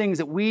one of those things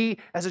that we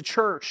as a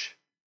church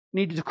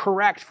need to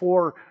correct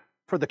for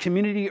the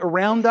community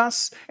around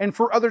us and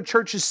for other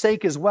churches'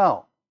 sake as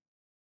well.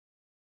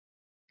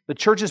 The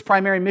church's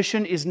primary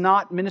mission is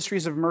not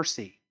ministries of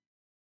mercy,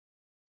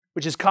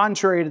 which is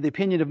contrary to the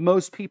opinion of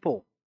most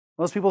people.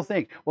 Most people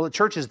think, well, the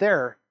church is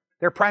there.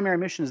 Their primary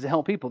mission is to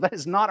help people. That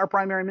is not our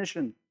primary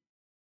mission.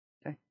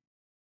 Okay?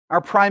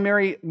 Our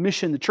primary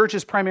mission, the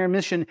church's primary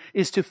mission,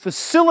 is to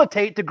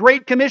facilitate the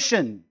Great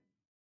Commission.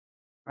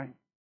 Right?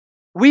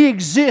 We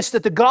exist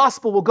that the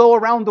gospel will go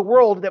around the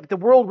world, that the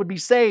world would be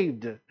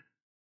saved.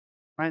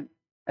 Right?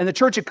 And the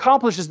church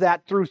accomplishes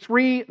that through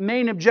 3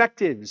 main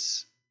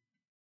objectives.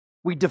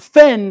 We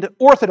defend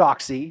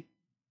orthodoxy.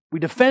 We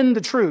defend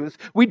the truth.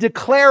 We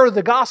declare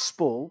the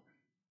gospel.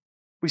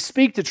 We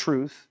speak the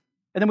truth.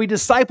 And then we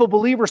disciple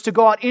believers to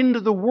go out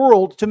into the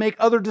world to make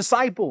other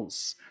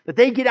disciples. That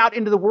they get out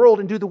into the world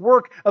and do the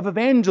work of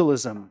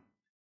evangelism.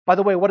 By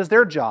the way, what is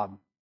their job?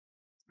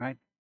 Right?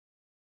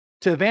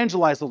 To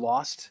evangelize the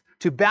lost,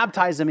 to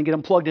baptize them and get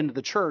them plugged into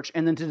the church,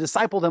 and then to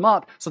disciple them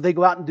up so they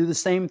go out and do the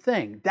same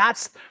thing.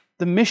 That's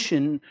the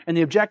mission and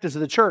the objectives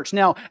of the church.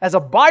 Now, as a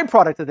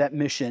byproduct of that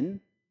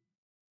mission,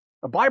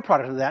 a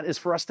byproduct of that is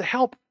for us to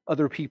help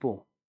other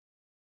people.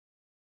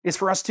 It's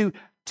for us to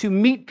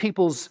meet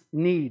people's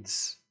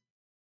needs.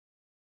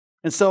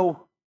 And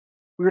so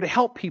we are to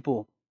help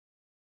people,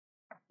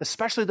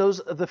 especially those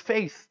of the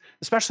faith,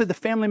 especially the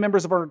family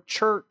members of our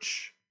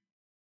church,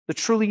 the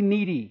truly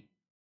needy.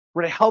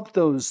 We're to help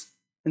those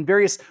in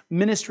various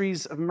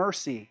ministries of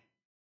mercy.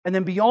 And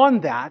then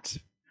beyond that,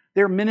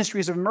 there are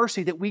ministries of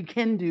mercy that we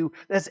can do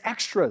as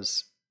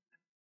extras,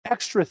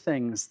 extra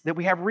things that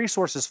we have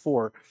resources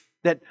for,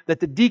 that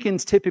the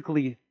deacons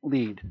typically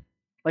lead.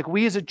 Like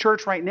we as a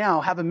church right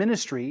now have a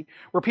ministry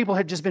where people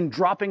had just been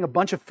dropping a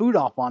bunch of food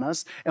off on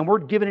us, and we're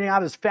giving it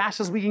out as fast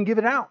as we can give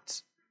it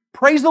out.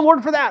 Praise the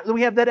Lord for that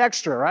we have that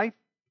extra, right?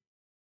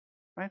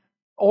 Right?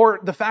 Or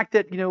the fact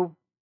that,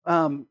 one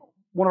of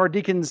our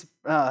deacons,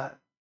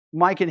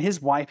 Mike and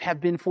his wife,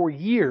 have been for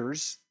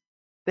years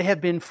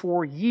making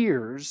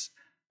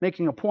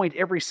a point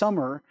every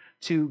summer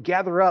to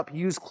gather up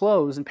used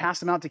clothes and pass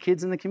them out to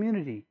kids in the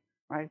community,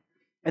 right?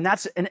 And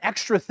that's an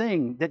extra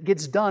thing that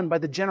gets done by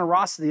the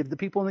generosity of the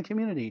people in the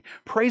community.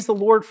 Praise the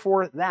Lord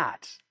for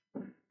that,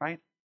 right?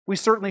 We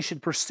certainly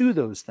should pursue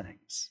those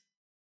things.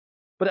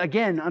 But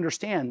again,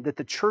 understand that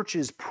the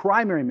church's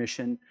primary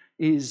mission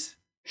is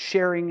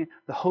sharing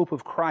the hope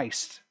of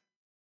Christ.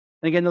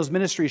 And again, those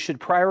ministries should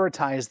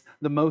prioritize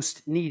the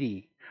most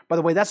needy. By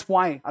the way, that's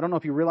why, I don't know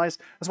if you realize,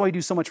 that's why we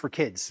do so much for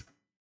kids.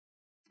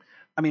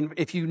 I mean,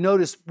 if you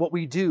notice what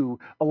we do,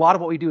 a lot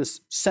of what we do is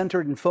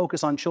centered and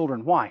focused on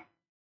children. Why?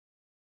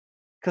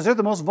 Because they're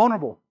the most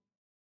vulnerable.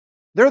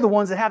 They're the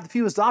ones that have the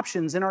fewest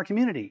options in our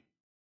community.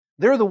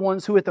 They're the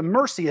ones who are at the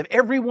mercy of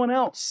everyone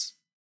else.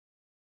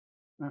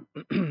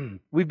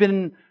 We've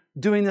been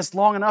doing this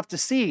long enough to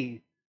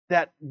see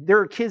that there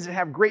are kids that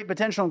have great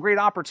potential and great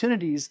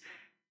opportunities,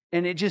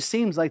 and it just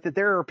seems like that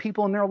there are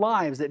people in their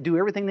lives that do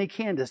everything they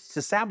can to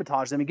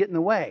sabotage them and get in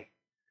the way.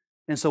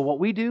 And so what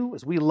we do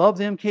is we love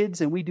them kids,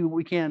 and we do what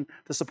we can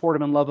to support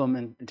them and love them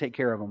and take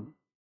care of them.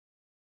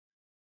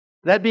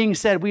 That being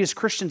said, we as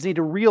Christians need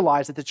to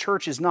realize that the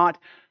church is not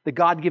the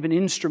God-given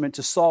instrument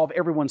to solve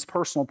everyone's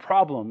personal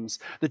problems.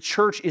 The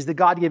church is the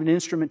God-given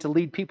instrument to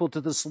lead people to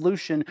the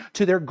solution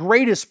to their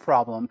greatest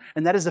problem,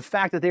 and that is the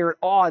fact that they are at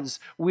odds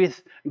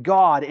with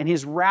God and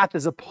His wrath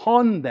is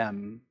upon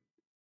them.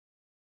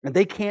 And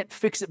they can't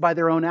fix it by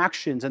their own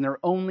actions, and their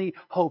only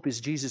hope is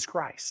Jesus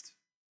Christ.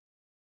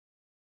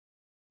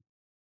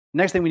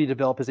 Next thing we need to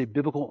develop is a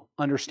biblical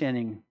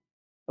understanding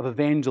of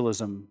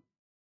evangelism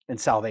and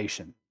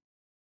salvation.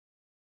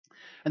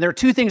 And there are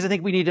 2 things I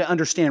think we need to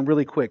understand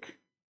really quick.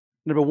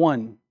 Number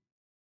 1,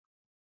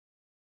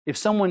 if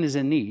someone is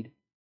in need,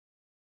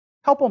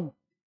 help them.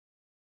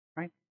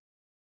 Right?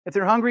 If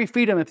they're hungry,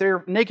 feed them. If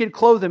they're naked,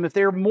 clothe them. If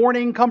they're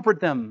mourning, comfort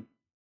them.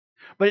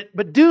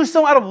 But do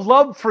so out of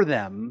love for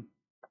them,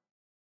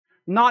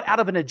 not out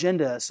of an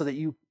agenda so that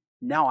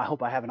I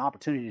hope I have an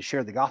opportunity to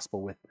share the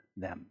gospel with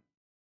them.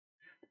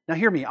 Now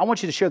hear me, I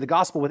want you to share the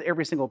gospel with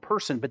every single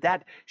person, but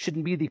that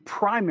shouldn't be the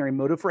primary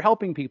motive for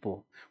helping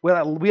people. We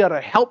ought to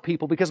help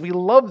people because we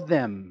love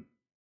them.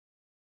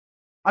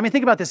 I mean,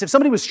 think about this. If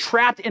somebody was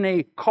trapped in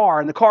a car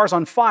and the car's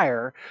on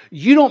fire,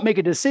 you don't make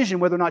a decision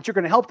whether or not you're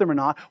going to help them or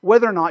not,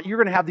 whether or not you're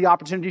going to have the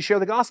opportunity to share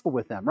the gospel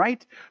with them,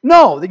 right?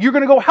 No, that you're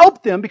going to go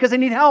help them because they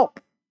need help.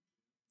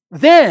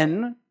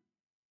 Then,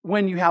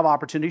 when you have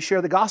opportunity,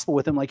 share the gospel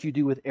with them like you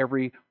do with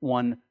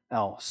everyone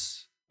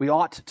else. We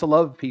ought to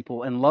love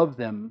people and love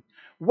them,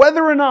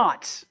 whether or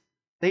not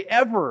they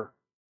ever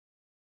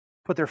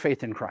put their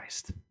faith in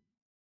Christ.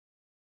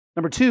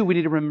 Number two, we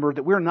need to remember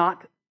that we're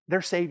not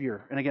their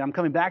Savior. And again, I'm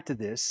coming back to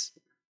this.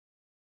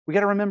 We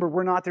got to remember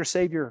we're not their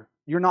Savior.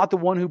 You're not the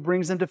one who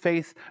brings them to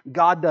faith.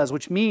 God does,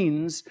 which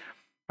means,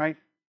 right,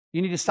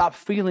 you need to stop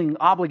feeling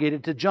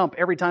obligated to jump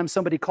every time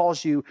somebody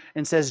calls you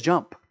and says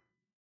jump.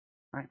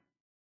 Right?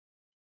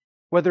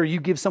 Whether you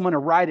give someone a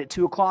ride at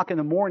 2 o'clock in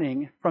the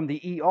morning from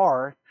the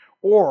ER,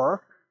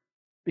 or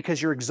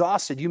because you're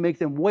exhausted, you make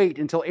them wait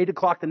until 8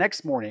 o'clock the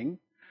next morning,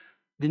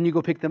 then you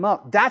go pick them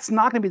up. That's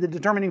not going to be the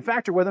determining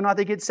factor whether or not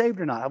they get saved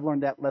or not. I've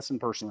learned that lesson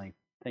personally.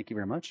 Thank you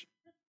very much.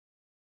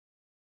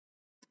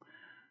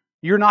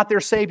 You're not their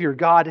Savior.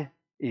 God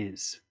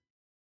is.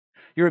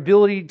 Your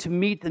ability to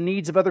meet the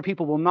needs of other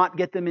people will not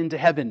get them into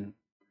heaven.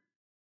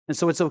 And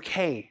so it's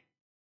okay.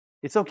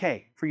 It's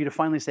okay for you to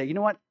finally say, you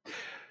know what?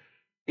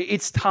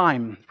 It's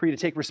time for you to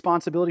take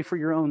responsibility for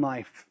your own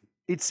life.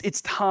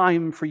 It's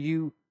time for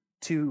you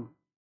to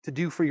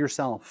do for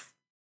yourself.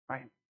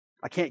 Right?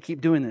 I can't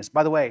keep doing this.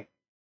 By the way,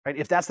 right,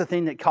 if that's the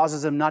thing that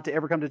causes them not to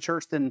ever come to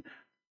church, then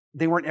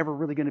they weren't ever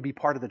really going to be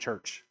part of the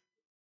church.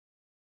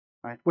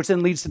 Right? Which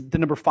then leads to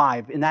number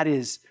 5, and that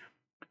is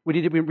we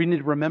need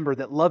to remember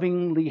that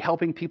lovingly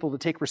helping people to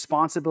take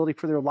responsibility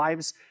for their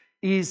lives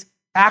is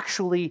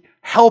actually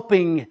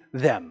helping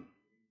them.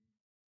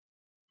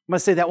 I'm going to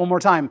say that one more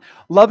time.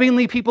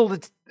 Lovingly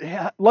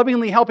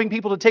helping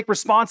people to take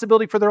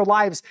responsibility for their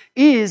lives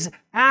is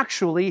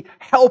actually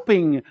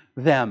helping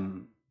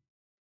them.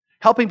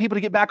 Helping people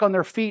to get back on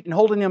their feet and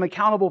holding them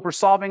accountable for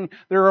solving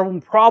their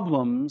own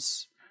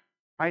problems.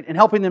 Right? And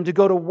helping them to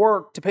go to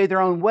work, to pay their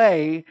own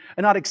way,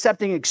 and not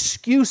accepting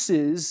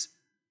excuses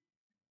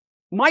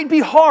might be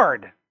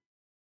hard.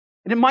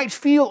 And it might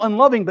feel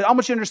unloving, but I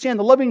want you to understand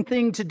the loving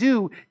thing to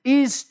do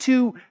is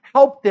to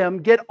help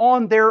them get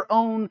on their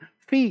own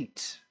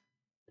feet.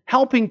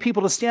 Helping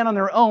people to stand on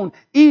their own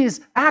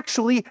is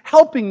actually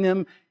helping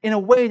them in a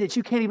way that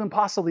you can't even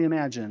possibly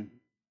imagine.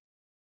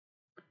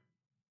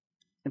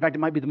 In fact, it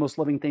might be the most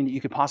loving thing that you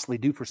could possibly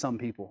do for some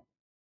people.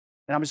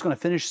 And I'm just going to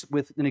finish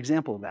with an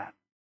example of that.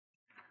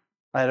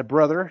 I had a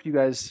brother, you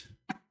guys,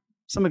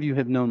 some of you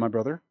have known my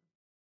brother.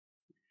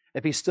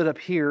 If he stood up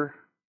here,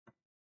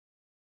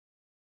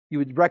 you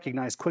would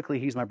recognize quickly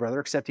he's my brother,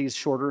 except he's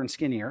shorter and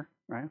skinnier,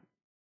 right?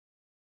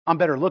 I'm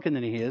better looking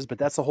than he is, but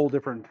that's a whole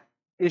different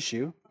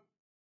issue.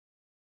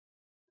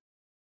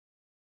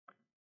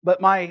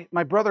 But my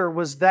brother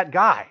was that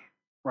guy,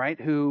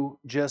 right, who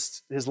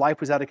just, his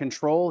life was out of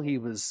control. He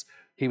was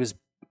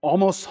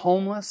almost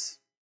homeless,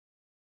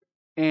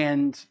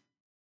 and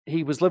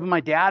he was living with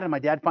my dad, and my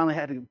dad finally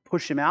had to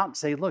push him out and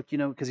say, look,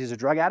 because he's a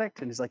drug addict,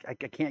 and he's like, I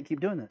can't keep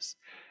doing this.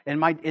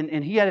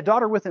 And he had a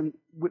daughter with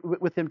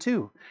him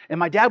too. And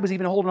my dad was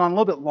even holding on a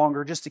little bit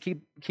longer just to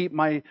keep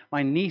my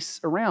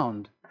niece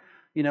around,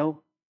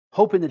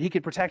 hoping that he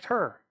could protect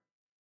her.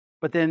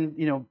 But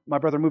then, my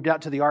brother moved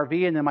out to the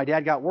RV, and then my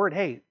dad got word,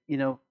 hey,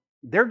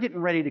 they're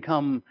getting ready to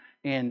come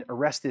and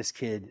arrest this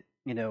kid,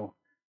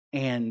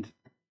 and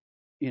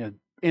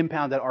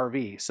impound that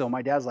RV. So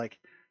my dad's like,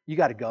 you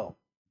got to go.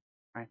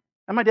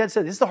 And my dad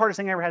said, this is the hardest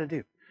thing I ever had to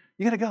do.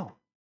 You got to go.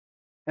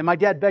 And my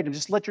dad begged him,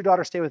 just let your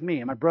daughter stay with me.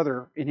 And my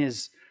brother, in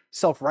his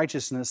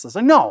self-righteousness, was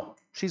like, no,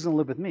 she's going to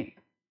live with me.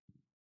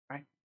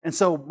 Right? And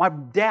so my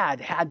dad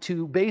had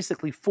to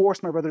basically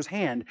force my brother's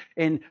hand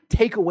and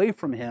take away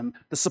from him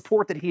the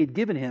support that he had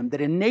given him that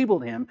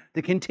enabled him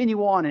to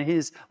continue on in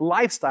his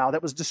lifestyle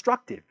that was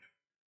destructive.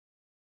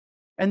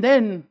 And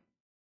then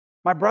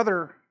my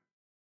brother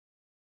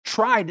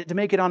tried to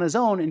make it on his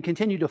own and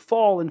continued to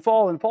fall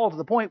to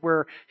the point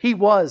where he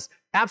was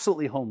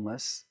absolutely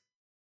homeless.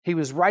 He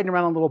was riding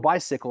around on a little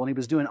bicycle, and he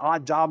was doing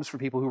odd jobs for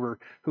people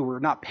who were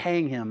not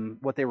paying him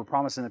what they were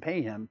promising to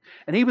pay him.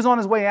 And he was on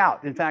his way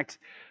out. In fact,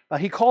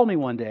 he called me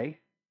one day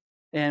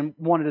and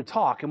wanted to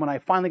talk. And when I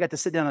finally got to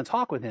sit down and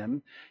talk with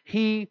him,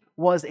 he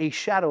was a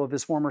shadow of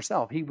his former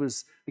self. He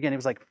was like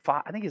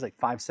I think he's like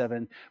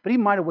 5'7", but he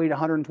might have weighed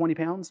 120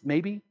 pounds,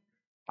 maybe.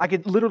 I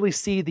could literally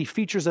see the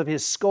features of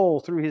his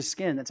skull through his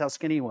skin. That's how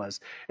skinny he was.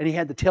 And he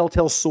had the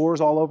telltale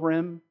sores all over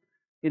him,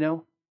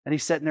 and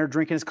he's sitting there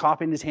drinking his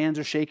coffee and his hands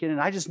are shaking.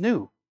 And I just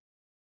knew,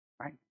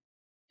 right?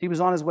 He was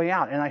on his way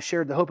out. And I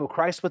shared the hope of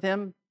Christ with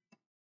him.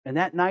 And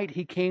that night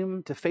he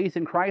came to faith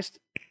in Christ,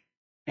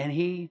 and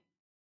he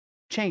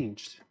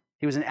changed.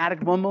 He was an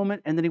addict one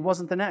moment, and then he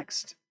wasn't the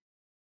next.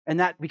 And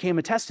that became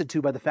attested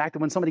to by the fact that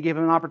when somebody gave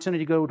him an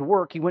opportunity to go to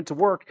work, he went to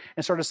work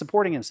and started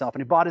supporting himself.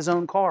 And he bought his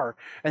own car.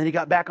 And then he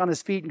got back on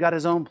his feet and got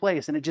his own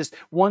place. And it just,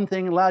 one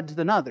thing led to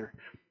another.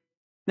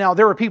 Now,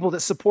 there were people that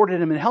supported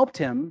him and helped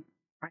him,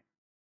 right?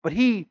 But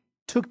he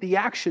took the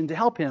action to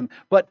help him.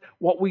 But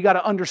what we got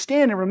to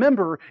understand and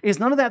remember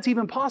is none of that's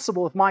even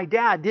possible if my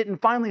dad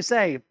didn't finally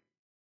say,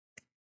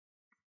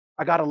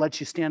 I got to let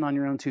you stand on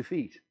your own 2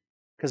 feet.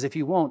 Because if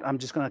you won't, I'm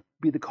just going to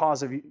be the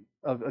cause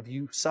of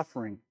you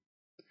suffering.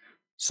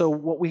 So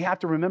what we have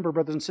to remember,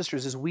 brothers and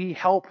sisters, is we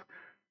help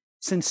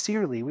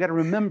sincerely. We got to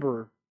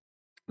remember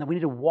that we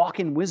need to walk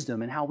in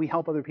wisdom in how we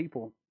help other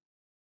people.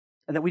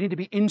 And that we need to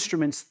be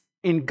instruments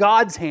in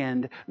God's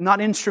hand, not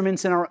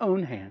instruments in our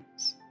own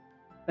hands.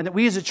 And that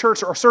we as a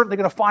church are certainly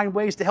going to find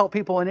ways to help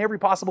people in every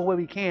possible way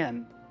we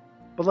can.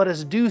 But let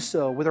us do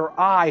so with our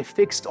eye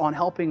fixed on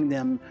helping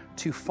them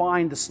to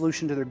find the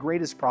solution to their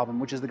greatest problem,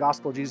 which is the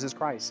gospel of Jesus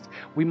Christ.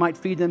 We might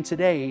feed them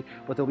today,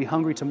 but they'll be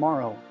hungry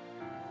tomorrow.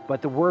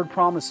 But the Word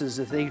promises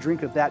if they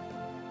drink of that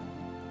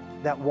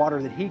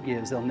water that He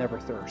gives, they'll never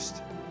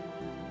thirst.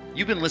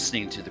 You've been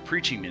listening to the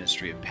preaching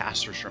ministry of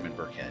Pastor Sherman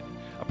Burkhead,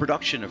 a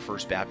production of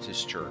First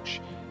Baptist Church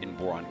in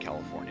Boron,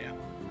 California.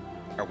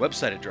 Our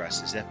website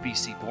address is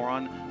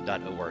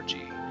fbcboron.org.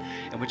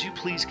 And would you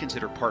please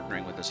consider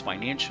partnering with us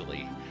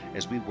financially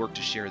as we work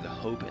to share the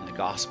hope and the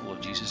gospel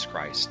of Jesus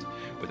Christ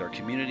with our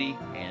community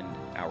and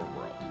our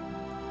world.